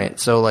down of Garnet.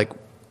 So like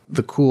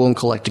the cool and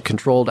collected,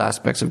 controlled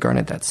aspects of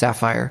Garnet, that's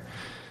Sapphire,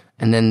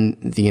 and then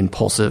the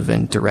impulsive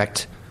and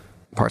direct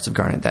parts of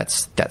Garnet,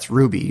 that's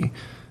Ruby.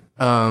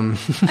 I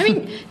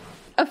mean,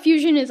 a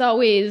fusion is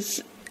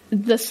always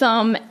the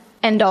sum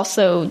and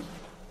also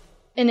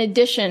an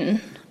addition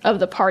of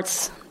the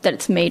parts that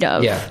it's made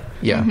of. Yeah.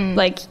 Mm-hmm.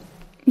 Like,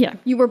 yeah,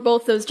 you were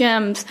both those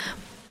gems,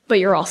 but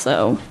you're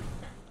also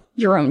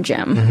your own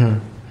gem.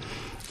 Mm-hmm.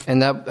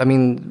 And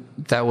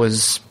that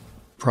was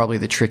probably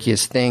the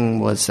trickiest thing,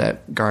 was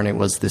that Garnet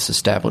was this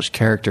established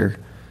character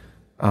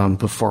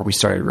before we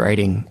started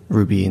writing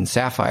Ruby and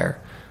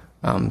Sapphire,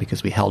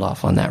 because we held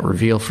off on that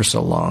reveal for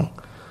so long.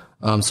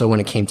 So when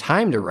it came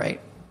time to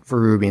write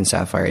for Ruby and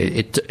Sapphire,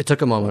 it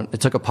took a moment,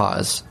 it took a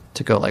pause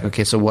to go like,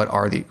 okay, so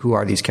who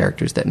are these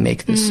characters that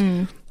make this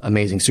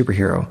amazing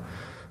superhero?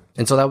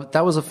 And so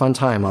that was a fun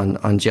time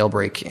on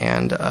Jailbreak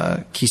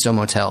and Keystone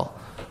Motel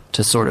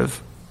to sort of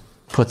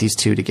put these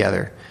two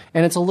together.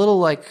 And it's a little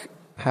like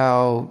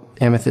how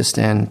Amethyst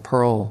and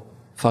Pearl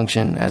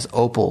function as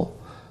Opal.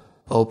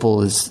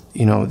 Opal is,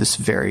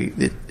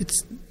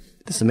 it's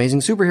this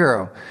amazing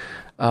superhero,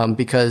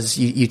 because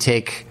you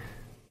take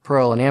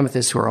Pearl and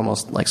Amethyst, who are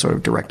almost like sort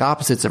of direct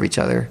opposites of each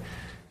other,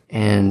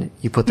 and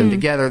you put them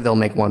together, they'll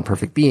make one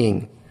perfect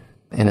being,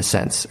 in a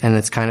sense. And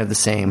it's kind of the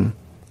same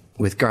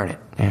with Garnet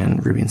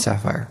and Ruby and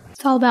Sapphire.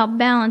 It's all about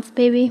balance,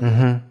 baby.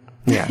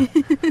 Mm-hmm. Yeah.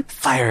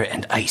 Fire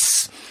and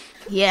ice.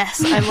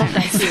 Yes, I love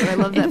that too. I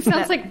love that. It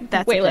sounds like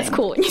that's way less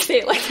cool when you say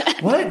it like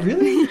that. What?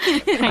 Really?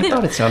 I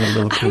thought it sounded a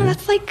little cool. I don't know,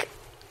 that's like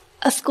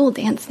a school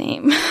dance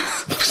name.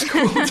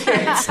 School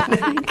dance.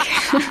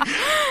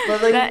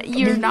 But like,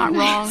 you're not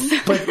wrong.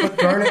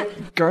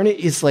 But Garnet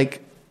is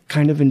like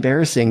kind of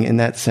embarrassing in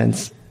that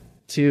sense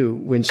too,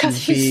 when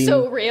she's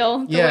so real.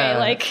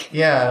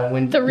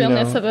 When the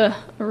realness of a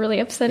really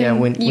upsetting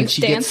when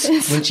she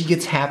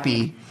gets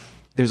happy,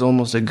 there's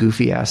almost a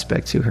goofy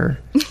aspect to her.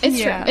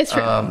 It's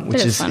true.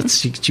 Which is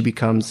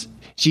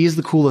she is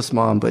the coolest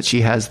mom, but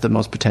she has the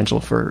most potential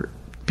for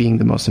being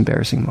the most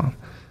embarrassing mom.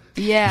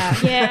 Yeah.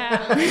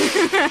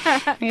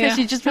 Because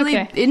she's just really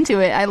into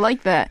it. I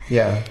like that.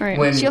 Yeah.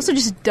 Right. She also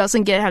just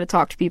doesn't get how to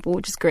talk to people,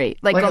 which is great.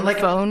 Like on the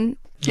phone.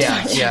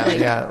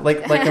 Yeah.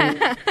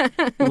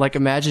 Like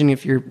imagine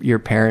if your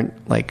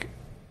parent like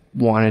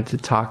wanted to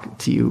talk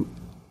to you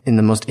in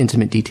the most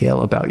intimate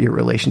detail about your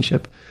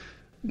relationship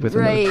with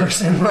another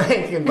person.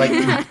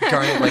 Like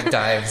Garnet like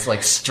dives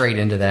like straight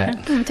into that.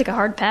 I'm gonna take a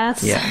hard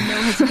pass. Yeah.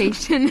 No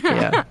hesitation.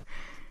 Yeah.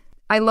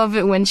 I love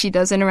it when she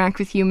does interact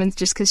with humans,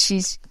 just because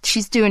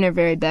she's doing her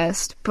very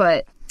best.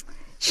 But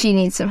she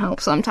needs some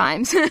help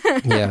sometimes.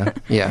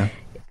 Yeah.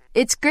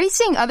 It's great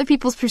seeing other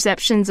people's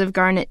perceptions of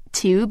Garnet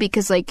too,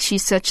 because like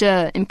she's such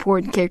a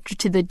important character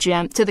to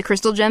the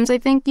crystal gems, I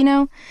think, you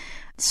know.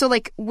 So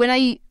like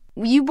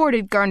you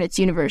boarded Garnet's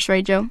universe,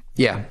 right, Joe?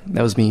 Yeah,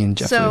 that was me and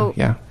Jeff. So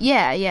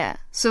yeah.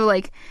 So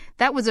like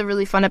that was a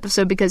really fun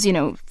episode because, you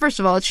know, first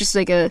of all, it's just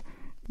like a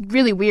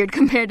really weird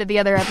compared to the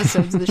other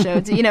episodes of the show.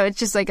 It's, you know, it's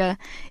just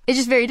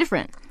very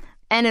different,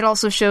 and it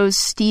also shows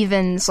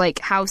Steven's like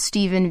how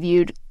Steven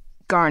viewed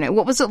Garnet.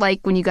 What was it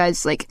like when you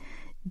guys like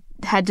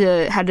had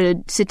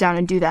to sit down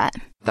and do that?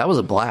 That was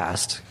a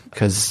blast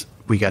because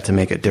we got to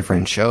make a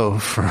different show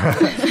for not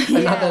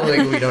that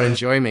like we don't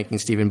enjoy making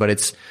Steven, but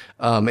it's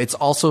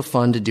also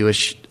fun to do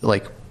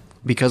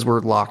because we're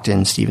locked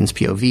in Steven's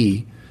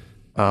POV.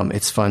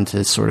 It's fun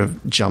to sort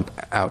of jump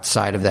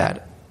outside of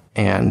that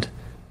and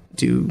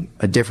do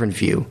a different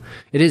view.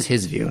 It is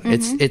his view.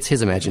 Mm-hmm. It's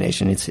his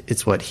imagination.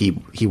 It's what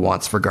he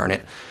wants for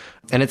Garnet.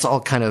 And it's all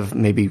kind of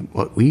maybe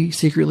what we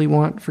secretly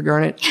want for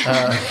Garnet.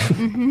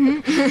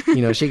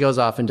 You know, she goes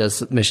off and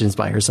does missions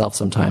by herself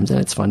sometimes, and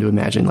it's fun to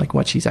imagine like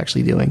what she's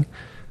actually doing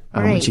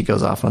when she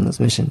goes off on those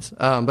missions.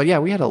 But yeah,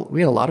 we had a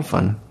lot of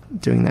fun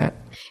doing that.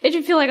 It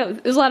did feel like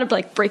it was a lot of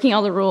like breaking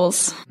all the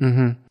rules.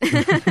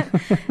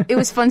 Mm-hmm. It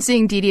was fun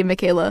seeing Dee Dee and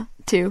Michaela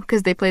too,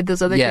 because they played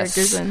those other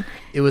characters. And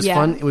it was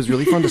fun. It was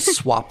really fun to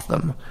swap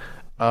them.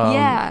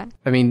 I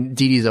mean,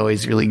 Dee Dee's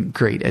always really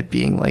great at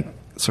being like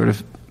sort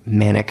of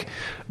manic,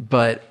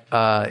 but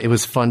it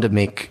was fun to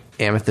make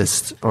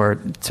Amethyst or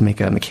to make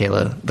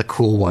Michaela the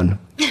cool one.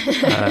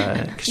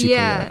 She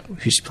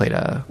played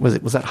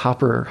was that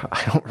Hopper?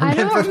 I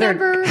don't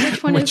remember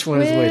which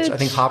one is which. I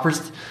think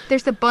Hopper's.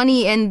 There's the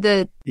bunny and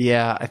the.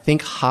 Yeah, I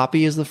think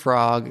Hoppy is the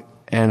frog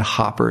and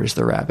Hopper is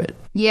the rabbit.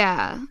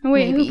 Yeah.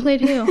 Wait, who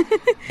played who?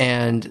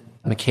 And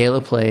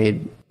Michaela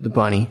played the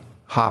bunny,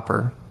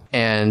 Hopper,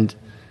 and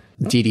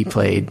Dee Dee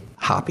played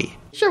Hoppy.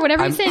 Sure,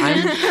 whatever you say.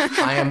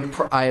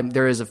 I am.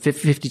 There is a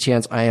 50-50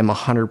 chance I am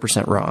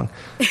 100% wrong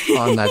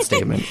on that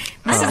statement.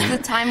 This is the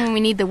time when we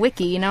need the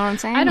wiki. You know what I'm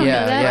saying? I don't know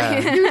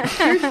that.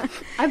 Yeah.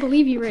 I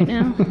believe you right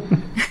now.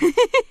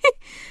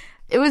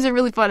 It was a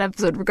really fun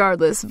episode,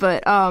 regardless.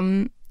 But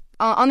on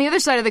the other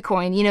side of the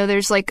coin, you know,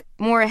 there's like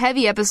more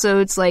heavy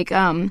episodes, like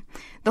the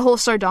whole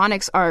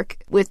Sardonyx arc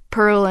with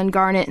Pearl and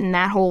Garnet and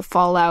that whole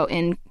fallout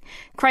and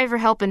Cry for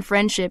Help and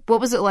Friendship.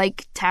 What was it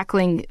like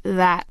tackling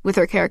that with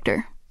her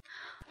character?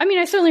 I mean,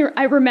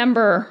 I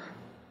remember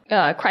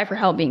Cry for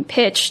Help being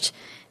pitched,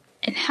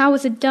 and how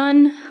was it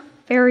done?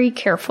 Very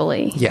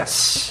carefully.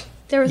 Yes.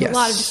 There was a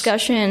lot of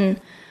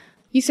discussion.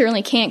 You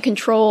certainly can't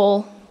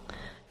control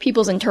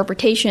people's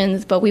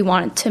interpretations, but we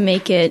wanted to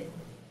make it.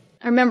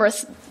 I remember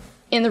us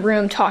in the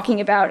room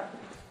talking about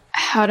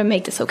how to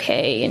make this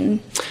okay and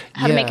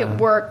how to make it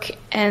work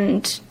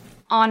and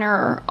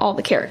honor all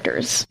the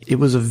characters. It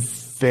was a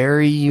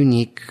very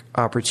unique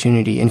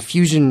opportunity, and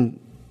Fusion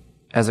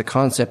as a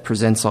concept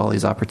presents all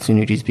these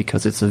opportunities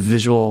because it's a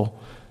visual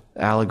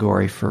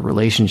allegory for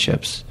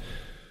relationships.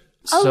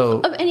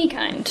 Of any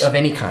kind. Of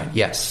any kind,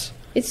 yes.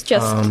 It's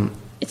just,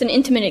 it's an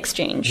intimate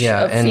exchange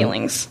of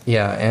feelings.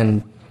 Yeah,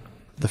 and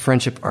the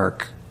friendship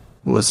arc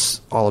was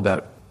all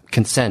about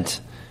consent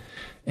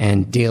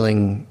and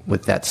dealing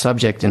with that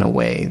subject in a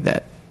way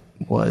that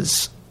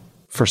was,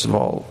 first of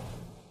all,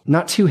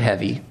 not too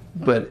heavy.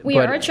 But we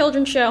are a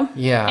children's show,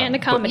 and a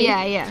comedy.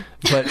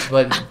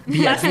 But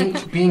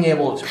being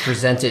able to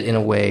present it in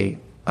a way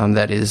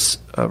that is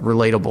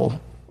relatable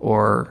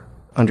or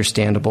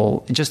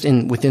understandable, just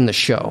within the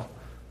show,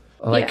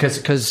 like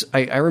because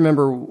I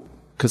remember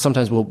because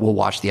sometimes we'll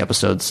watch the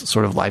episodes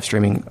sort of live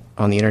streaming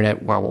on the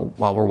internet while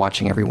we're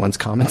watching everyone's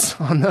comments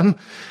on them,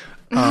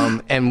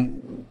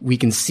 and we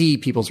can see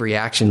people's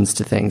reactions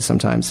to things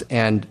sometimes.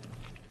 And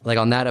like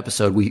on that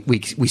episode,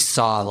 we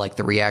saw like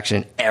the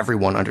reaction.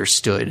 Everyone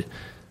understood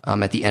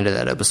at the end of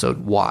that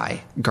episode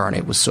why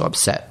Garnet was so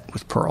upset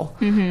with Pearl,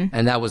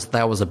 and that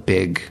was a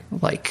big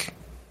like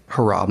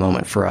hurrah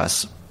moment for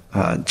us.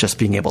 Just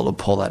being able to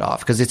pull that off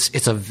because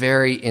it's a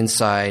very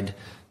inside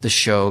the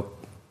show,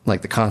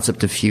 like the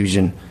concept of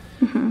fusion,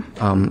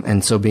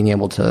 and so being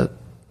able to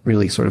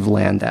really sort of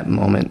land that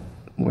moment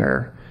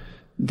where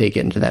they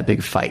get into that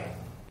big fight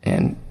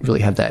and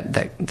really have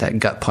that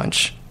gut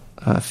punch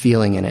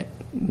feeling in it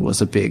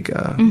was a big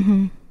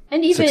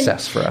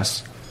success for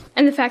us.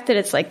 And the fact that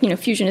it's like, you know,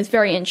 fusion is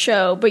very in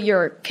show, but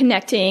you're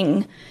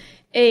connecting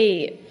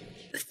a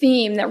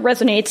theme that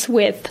resonates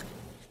with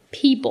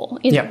people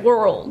in the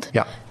world.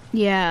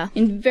 Yeah.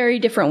 In very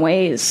different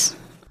ways.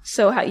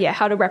 So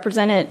how to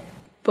represent it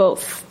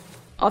both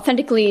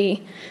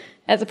authentically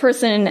as a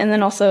person and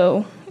then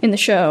also in the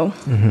show.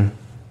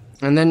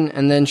 And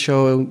then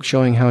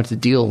showing how to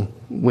deal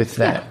with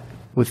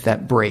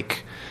that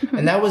break.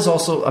 And that was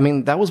also, I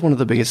mean, that was one of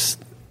the biggest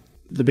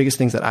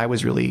things that I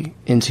was really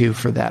into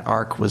for that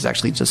arc was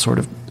actually just sort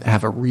of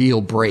have a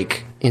real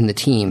break in the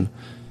team,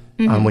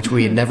 which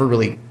we had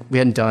we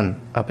hadn't done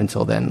up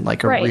until then,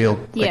 like a real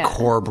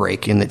core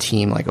break in the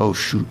team, like, oh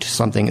shoot,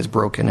 something is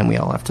broken and we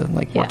all have to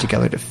like work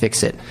together to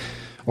fix it,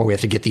 or we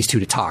have to get these two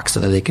to talk so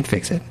that they can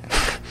fix it.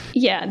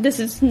 yeah, this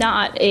is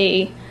not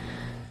a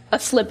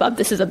slip up.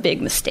 This is a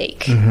big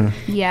mistake.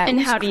 Yeah, and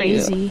how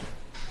crazy. Do you?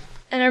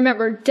 And I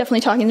remember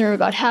definitely talking to her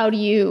about how do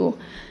you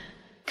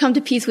come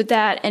to peace with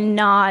that and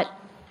not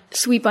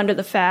sweep under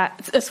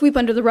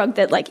the rug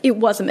that like it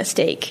was a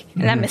mistake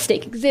and that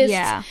mistake exists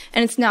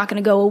and it's not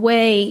going to go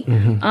away,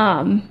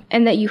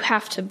 and that you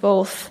have to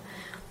both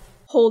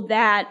hold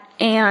that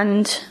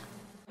and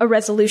a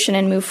resolution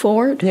and move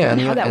forward. Yeah,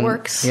 and how that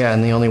works. Yeah,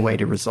 and the only way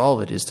to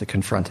resolve it is to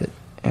confront it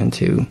and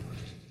to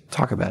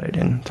talk about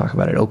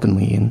it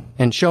openly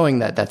and showing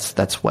that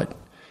that's what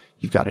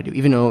you've got to do,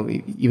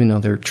 even though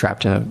they're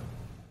trapped in a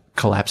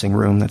collapsing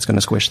room that's going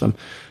to squish them.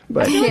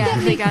 But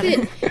they got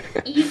it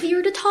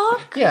easier to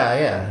talk.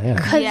 Yeah.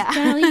 Because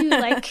generally,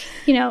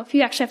 if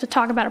you actually have to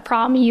talk about a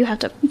problem, you have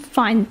to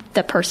find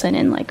the person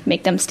and like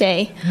make them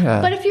stay.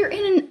 Yeah. But if you're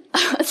in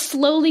a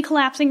slowly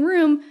collapsing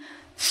room,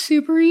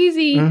 super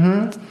easy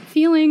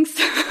feelings.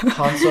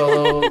 Han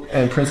Solo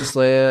and Princess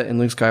Leia and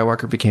Luke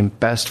Skywalker became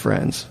best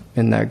friends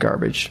in that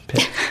garbage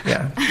pit.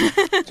 Yeah.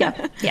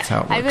 That's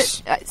how it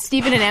works.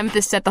 Stephen and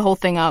Amethyst set the whole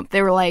thing up.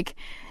 They were like,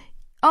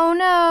 oh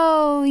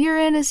no, you're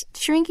in a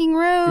shrinking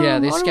room. Yeah,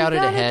 they scouted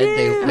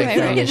ahead. They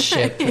found a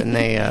ship and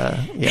they,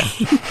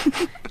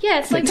 Yeah,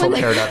 it's like told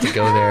her not to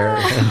go there.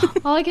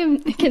 All I can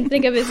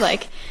think of is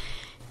like,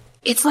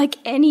 it's like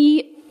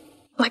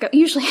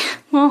usually,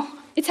 well,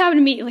 it's happened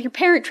to me. Like your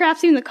parent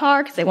traps you in the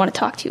car because they want to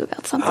talk to you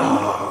about something.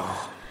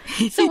 Oh.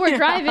 So we're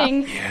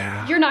driving.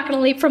 Yeah. You're not going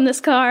to leap from this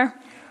car.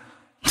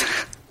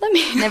 Let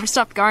me. Never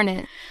stopped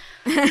Garnet.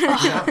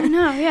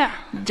 No, yeah.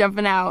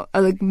 Jumping out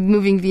of the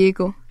moving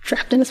vehicle.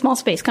 Trapped in a small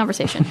space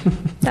conversation.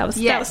 That was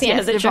the end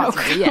of the joke.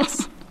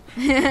 Yes.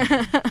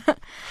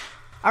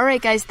 All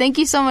right, guys. Thank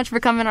you so much for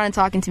coming on and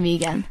talking to me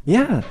again.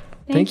 Yeah.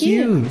 Thank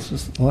you. This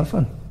was a lot of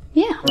fun.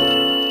 Yeah.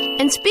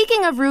 And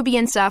speaking of Ruby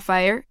and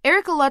Sapphire,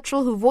 Erica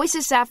Luttrell, who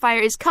voices Sapphire,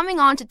 is coming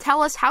on to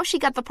tell us how she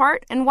got the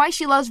part and why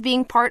she loves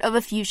being part of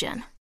a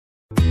fusion.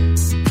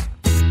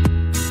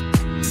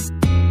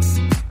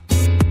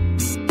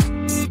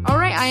 All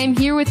right, I am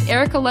here with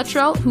Erica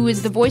Luttrell, who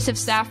is the voice of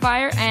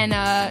Sapphire and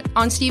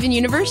on Steven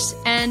Universe.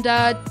 And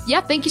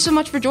thank you so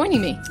much for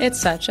joining me.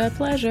 It's such a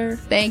pleasure.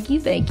 Thank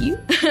you.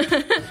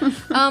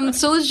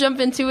 So let's jump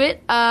into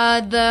it.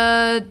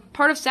 The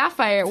part of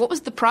Sapphire, what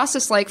was the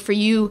process like for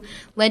you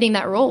landing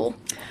that role?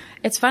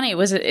 It's funny.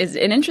 It's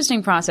an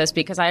interesting process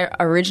because I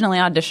originally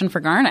auditioned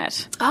for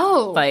Garnet.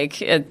 Oh. I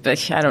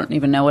don't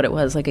even know what it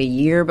was, like a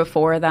year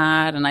before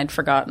that, and I'd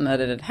forgotten that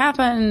it had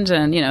happened,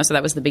 and, so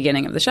that was the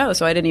beginning of the show,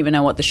 so I didn't even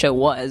know what the show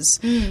was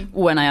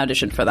when I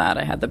auditioned for that.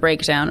 I had the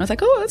breakdown. I was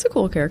like, oh, that's a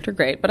cool character,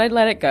 great. But I'd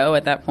let it go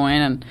at that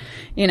point, and,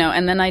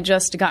 and then I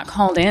just got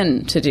called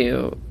in to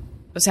do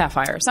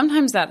Sapphire.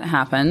 Sometimes that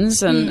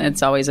happens, and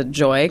it's always a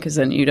joy because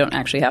then you don't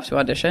actually have to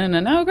audition.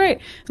 And oh, great!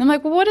 And I'm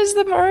like, well, what is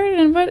the part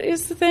and what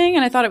is the thing?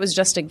 And I thought it was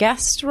just a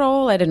guest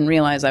role. I didn't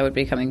realize I would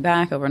be coming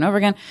back over and over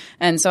again.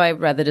 And so I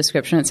read the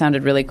description. It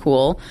sounded really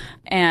cool.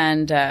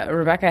 And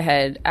Rebecca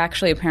had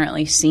actually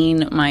apparently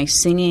seen my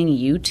singing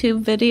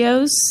YouTube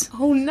videos.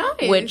 Oh,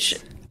 nice! Which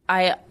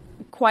I.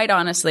 Quite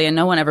honestly, and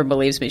no one ever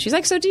believes me. She's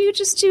like, so do you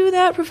just do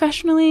that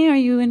professionally? Are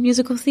you in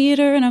musical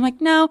theater? And I'm like,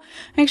 no,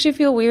 I actually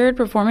feel weird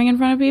performing in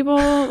front of people,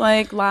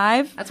 like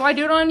live. That's why I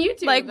do it on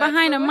YouTube. Like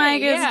behind a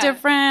mic is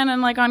different,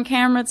 and like on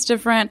camera it's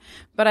different.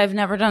 But I've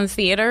never done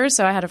theater,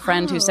 so I had a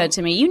friend who said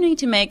to me, you need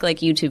to make like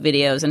YouTube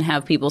videos and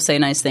have people say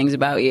nice things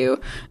about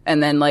you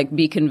and then like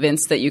be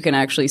convinced that you can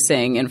actually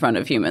sing in front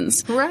of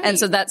humans. Right. And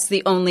so that's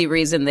the only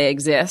reason they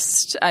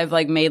exist. I've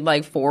like made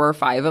like 4 or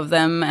 5 of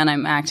them and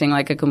I'm acting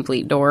like a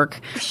complete dork.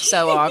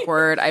 So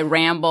awkward. I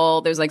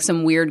ramble. There's like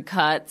some weird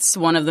cuts.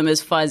 One of them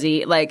is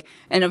fuzzy.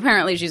 And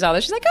apparently she saw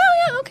this. She's like,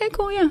 oh yeah, okay,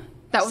 cool, yeah.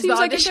 That was the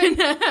audition.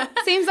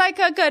 Seems like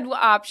a good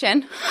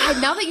option.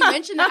 Now that you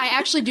mentioned that, I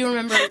actually do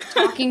remember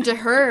talking to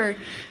her,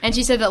 and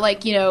she said that,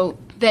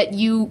 that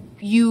you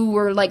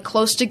were,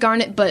 close to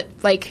Garnet, but,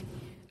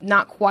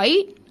 not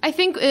quite, I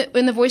think,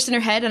 in the voice in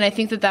her head, and I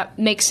think that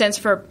makes sense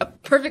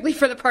perfectly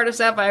for the part of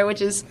Sapphire,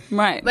 which is...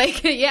 Right.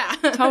 Yeah.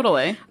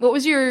 Totally. What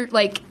was your,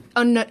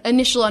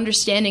 initial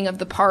understanding of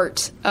the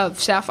part of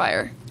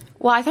Sapphire?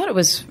 Well, I thought it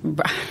was...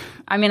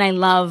 I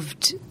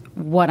loved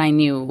what I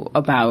knew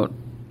about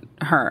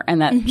her and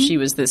that she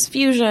was this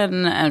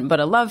fusion, but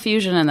a love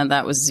fusion, and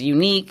that was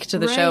unique to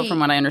the show from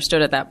what I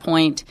understood at that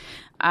point.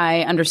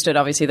 I understood,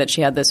 obviously, that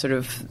she had this sort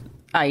of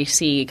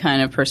icy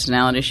kind of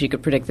personality. She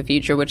could predict the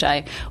future, which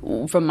I,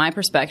 from my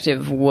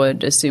perspective,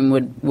 would assume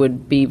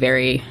would be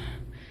very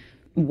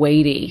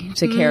weighty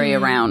to carry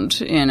around,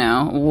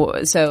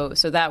 So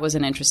that was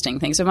an interesting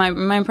thing. So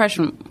my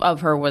impression of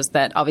her was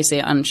that,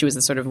 obviously, she was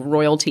the sort of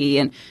royalty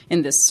and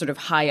in this sort of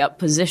high up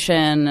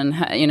position,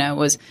 and,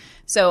 was...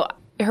 So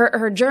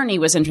her journey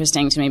was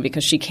interesting to me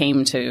because she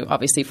came to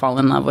obviously fall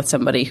in love with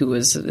somebody who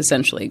was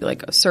essentially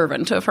like a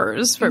servant of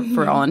hers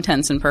for all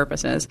intents and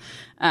purposes.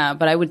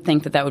 But I would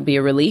think that would be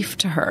a relief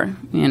to her,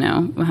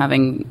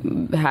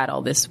 having had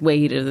all this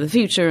weight of the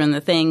future and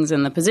the things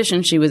and the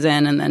position she was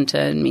in, and then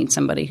to meet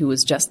somebody who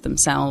was just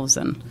themselves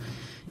and,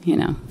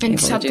 and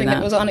something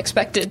that was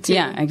unexpected too.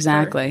 Yeah,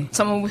 exactly.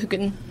 Someone who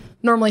can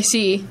normally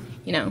see,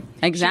 you know.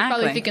 Exactly. She's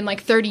probably thinking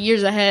like 30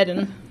 years ahead.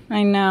 And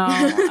I know.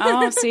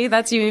 Oh, see,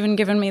 that's you even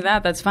giving me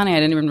that. That's funny. I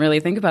didn't even really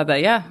think about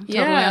that. Yeah,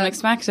 totally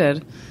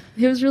unexpected.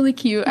 It was really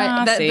cute. The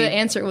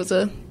answer was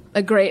a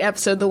great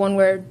episode, the one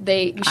where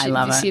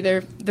you see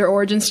their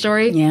origin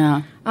story.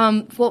 Yeah.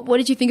 What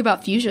did you think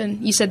about fusion?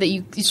 You said that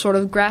you sort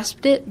of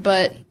grasped it,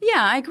 but...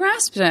 Yeah, I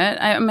grasped it.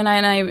 I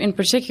in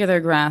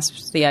particular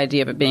grasped the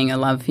idea of it being a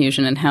love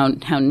fusion and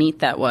how neat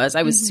that was.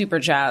 I was super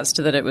jazzed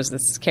that it was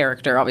this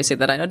character, obviously,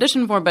 that I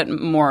auditioned for, but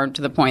more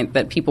to the point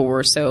that people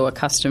were so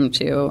accustomed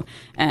to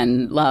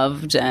and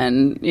loved,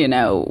 and, you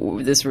know,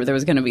 there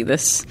was going to be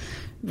this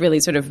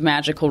really sort of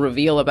magical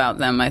reveal about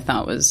them. I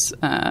thought was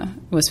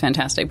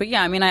fantastic. But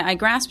yeah, I mean, I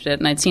grasped it,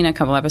 and I'd seen a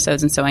couple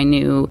episodes, and so I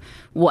knew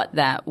what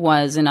that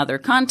was in other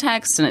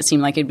contexts, and it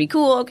seemed like it'd be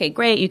cool. Okay,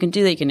 great, you can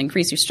do that. You can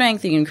increase your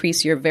strength. You can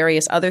increase your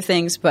various other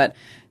things, but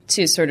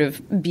to sort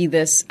of be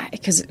this,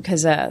 because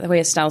the way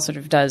Estelle sort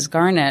of does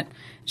Garnet,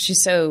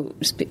 she's so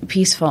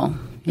peaceful,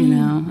 you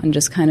know, and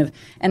just kind of,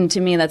 and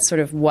to me, that's sort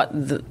of what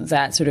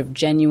that sort of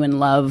genuine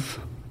love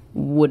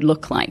would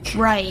look like.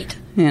 Right.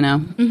 You know?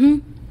 Mm-hmm.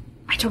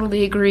 I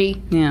totally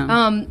agree.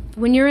 Yeah.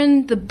 When you're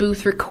in the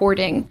booth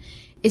recording,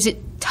 is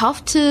it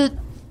tough to,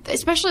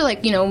 especially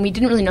like, you know, we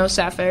didn't really know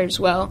Sapphire as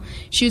well.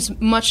 She was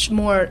much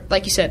more,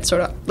 like you said,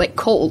 sort of like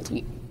cold,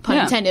 pun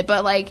intended,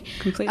 but like,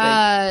 completely.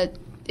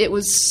 It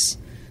was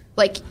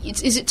like,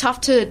 is it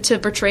tough to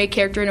portray a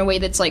character in a way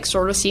that's like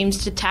sort of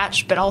seems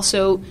detached, but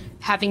also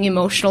having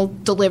emotional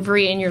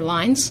delivery in your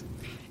lines?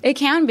 It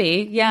can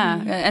be, yeah.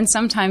 Mm-hmm. And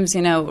sometimes,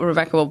 you know,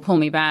 Rebecca will pull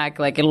me back,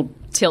 like it'll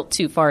tilt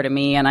too far to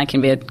me, and I can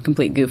be a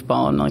complete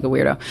goofball and like a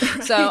weirdo.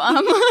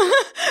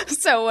 So,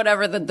 so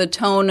whatever the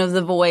tone of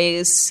the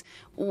voice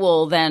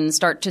will then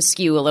start to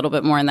skew a little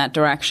bit more in that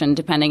direction,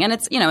 depending. And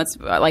it's, you know, it's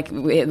like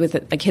with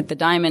like Hit the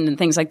Diamond and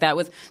things like that,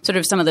 with sort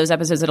of some of those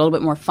episodes that are a little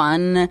bit more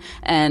fun,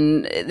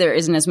 and there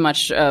isn't as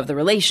much of the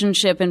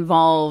relationship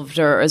involved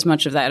or as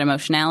much of that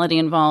emotionality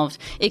involved.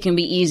 It can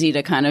be easy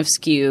to kind of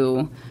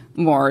skew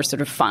more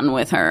sort of fun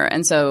with her.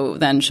 And so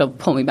then she'll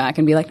pull me back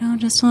and be like, no,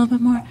 just a little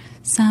bit more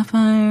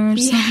Sapphire,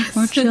 just a little bit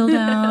more chilled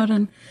out,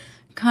 and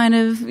kind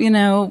of, you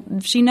know,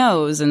 she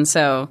knows. And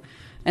so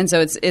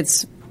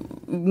it's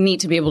neat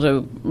to be able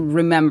to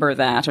remember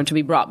that, or to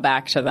be brought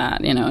back to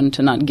that, you know, and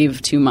to not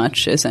give too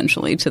much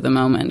essentially to the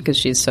moment, because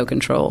she's so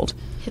controlled.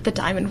 Hit the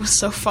Diamond was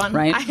so fun.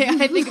 Right?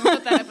 I think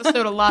about that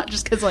episode a lot,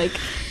 just because like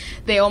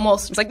they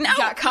almost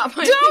got caught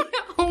by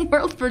the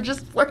homeworld for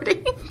just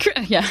flirting.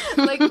 Yeah.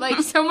 like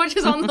so much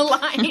is on the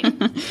line.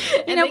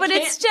 You know, but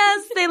it's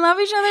just, they love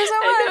each other so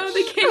much. I know,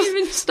 they can't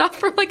even stop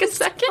for like a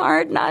second. It's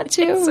hard not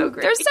to. It's so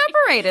great. They're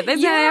separated.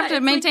 They have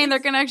to maintain their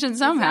connection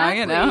somehow,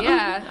 exactly, you know?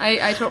 Yeah,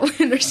 I totally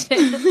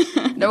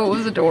understand. No, it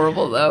was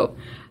adorable, though.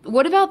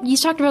 What about, you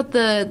talked about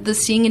the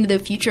seeing into the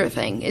future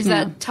thing. Is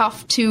that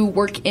tough to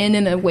work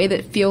in a way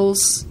that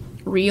feels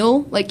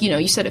real? Like, you know,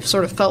 you said it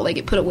sort of felt like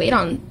it put a weight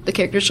on the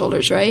character's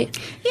shoulders, right?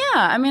 Yeah,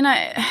 I mean,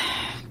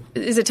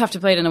 is it tough to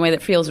play it in a way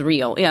that feels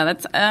real? Yeah,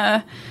 that's,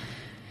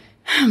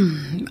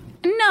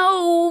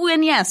 no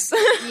and yes.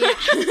 Yeah.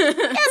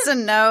 Yes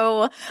and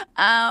no.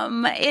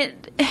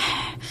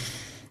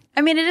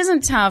 It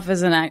isn't tough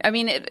as an act. I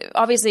mean,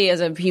 obviously, as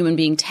a human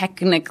being,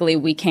 technically,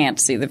 we can't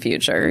see the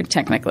future.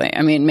 Technically,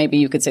 I mean, maybe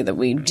you could say that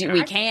we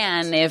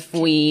can if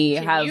we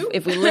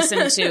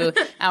listen to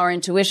our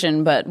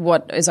intuition. But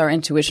what is our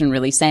intuition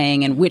really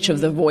saying, and which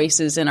of the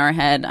voices in our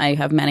head, I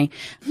have many,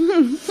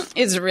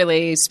 is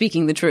really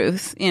speaking the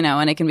truth? You know,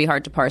 and it can be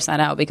hard to parse that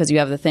out, because you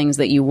have the things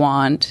that you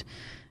want,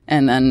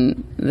 and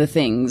then the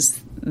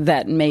things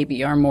that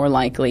maybe are more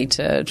likely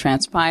to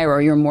transpire,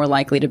 or you're more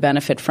likely to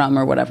benefit from,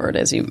 or whatever it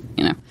is, you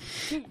know.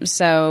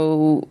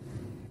 So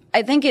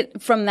I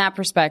think from that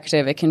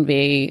perspective, it can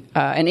be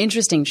an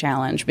interesting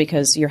challenge,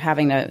 because you're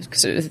having to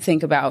sort of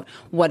think about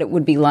what it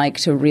would be like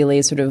to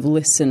really sort of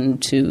listen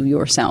to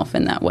yourself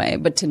in that way,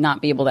 but to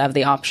not be able to have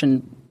the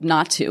option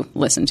not to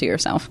listen to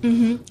yourself,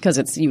 because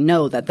it's, you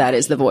know, that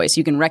is the voice.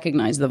 You can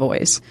recognize the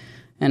voice,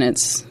 and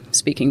it's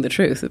speaking the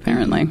truth,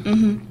 apparently.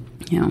 Mm-hmm.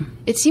 Yeah.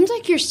 It seems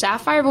like your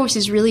Sapphire voice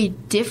is really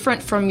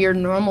different from your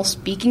normal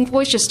speaking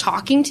voice, just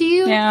talking to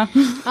you. Yeah.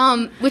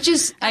 Which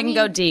is, I can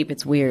go deep.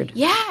 It's weird.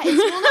 Yeah.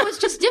 It's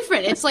just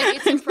different. It's like,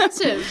 it's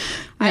impressive.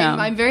 Yeah.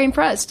 I'm very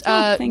impressed.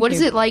 What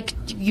is it like?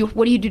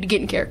 What do you do to get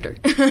in character?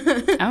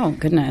 Oh,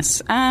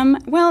 goodness.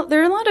 Well,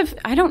 there are a lot of,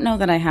 I don't know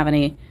that I have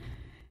any.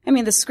 I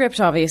mean, the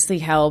script obviously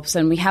helps,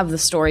 and we have the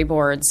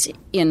storyboards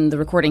in the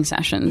recording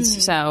sessions.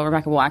 Mm-hmm. So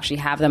Rebecca will actually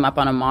have them up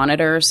on a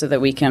monitor so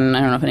that we can, I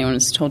don't know if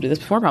anyone's told you this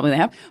before, probably they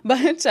have,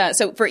 but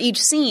so for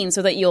each scene,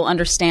 so that you'll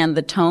understand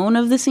the tone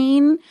of the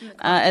scene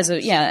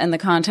and the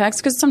context,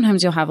 because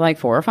sometimes you'll have like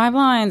 4 or 5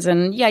 lines,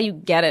 and you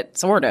get it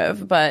sort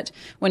of, but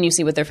when you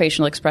see what their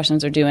facial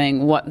expressions are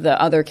doing, what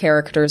the other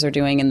characters are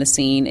doing in the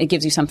scene, it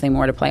gives you something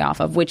more to play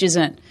off of, which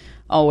isn't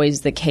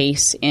always the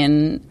case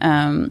in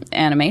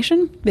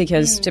animation,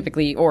 because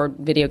typically, or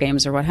video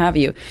games or what have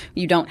you,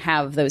 you don't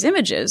have those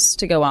images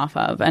to go off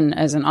of. And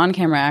as an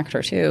on-camera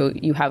actor too,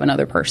 you have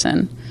another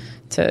person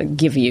to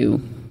give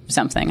you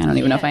something. I don't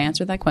even know if I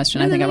answered that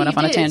question. I think I went off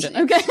on a tangent.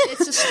 Okay.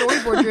 It's a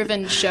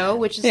storyboard-driven show,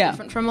 which is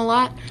different from a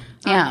lot.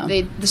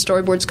 The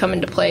storyboards come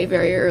into play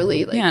very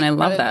early. Like, and I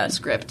love that. The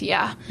script,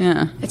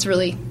 It's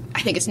really,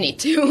 I think it's neat,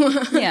 too.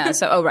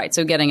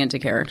 So getting into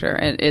character.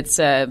 It's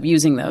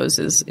using those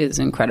is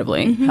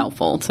incredibly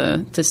helpful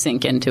to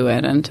sink into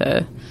it and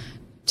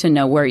to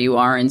know where you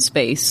are in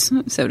space,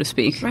 so to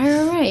speak.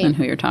 Right. And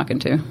who you're talking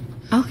to.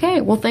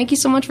 Okay, well, thank you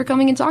so much for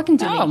coming and talking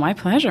to me. Oh, my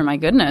pleasure. My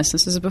goodness,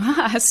 this is a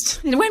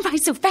blast. It went by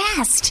so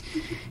fast.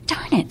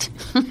 Darn it.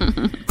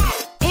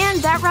 And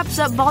that wraps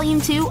up Volume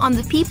 2 on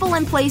the people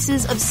and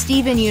places of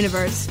Steven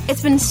Universe.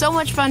 It's been so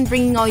much fun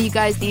bringing all you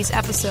guys these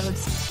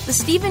episodes. The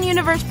Steven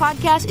Universe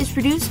podcast is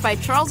produced by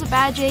Charles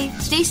Abadje,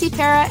 Stacey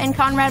Para, and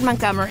Conrad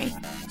Montgomery.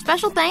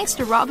 Special thanks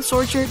to Rob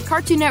Sorcher,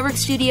 Cartoon Network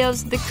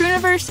Studios, The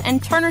Crooniverse,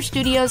 and Turner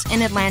Studios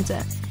in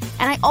Atlanta.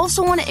 And I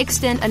also want to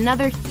extend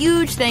another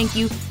huge thank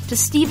you to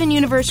Steven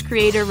Universe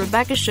creator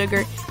Rebecca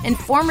Sugar and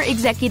former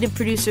executive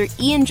producer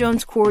Ian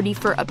Jones-Quartey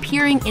for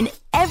appearing in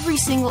every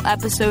single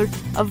episode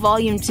of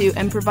Volume 2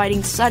 and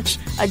providing such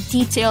a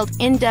detailed,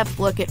 in-depth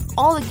look at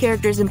all the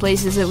characters and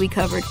places that we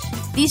covered.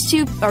 These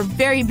two are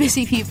very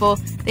busy people.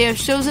 They have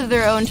shows of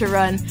their own to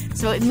run,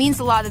 so it means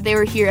a lot that they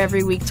were here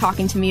every week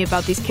talking to me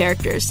about these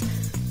characters.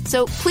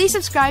 So please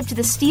subscribe to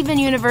the Steven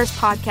Universe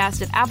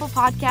podcast at Apple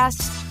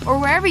Podcasts or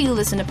wherever you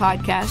listen to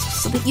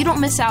podcasts so that you don't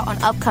miss out on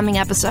upcoming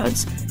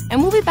episodes.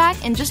 And we'll be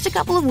back in just a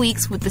couple of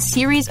weeks with the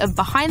series of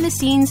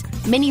behind-the-scenes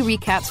mini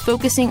recaps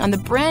focusing on the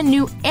brand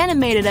new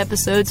animated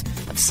episodes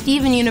of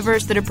Steven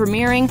Universe that are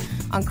premiering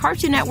on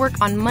Cartoon Network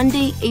on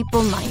Monday,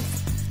 April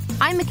 9th.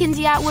 I'm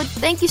Mackenzie Atwood.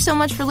 Thank you so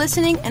much for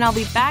listening, and I'll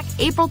be back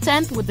April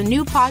 10th with a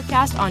new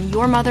podcast on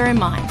Your Mother and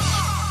Mine.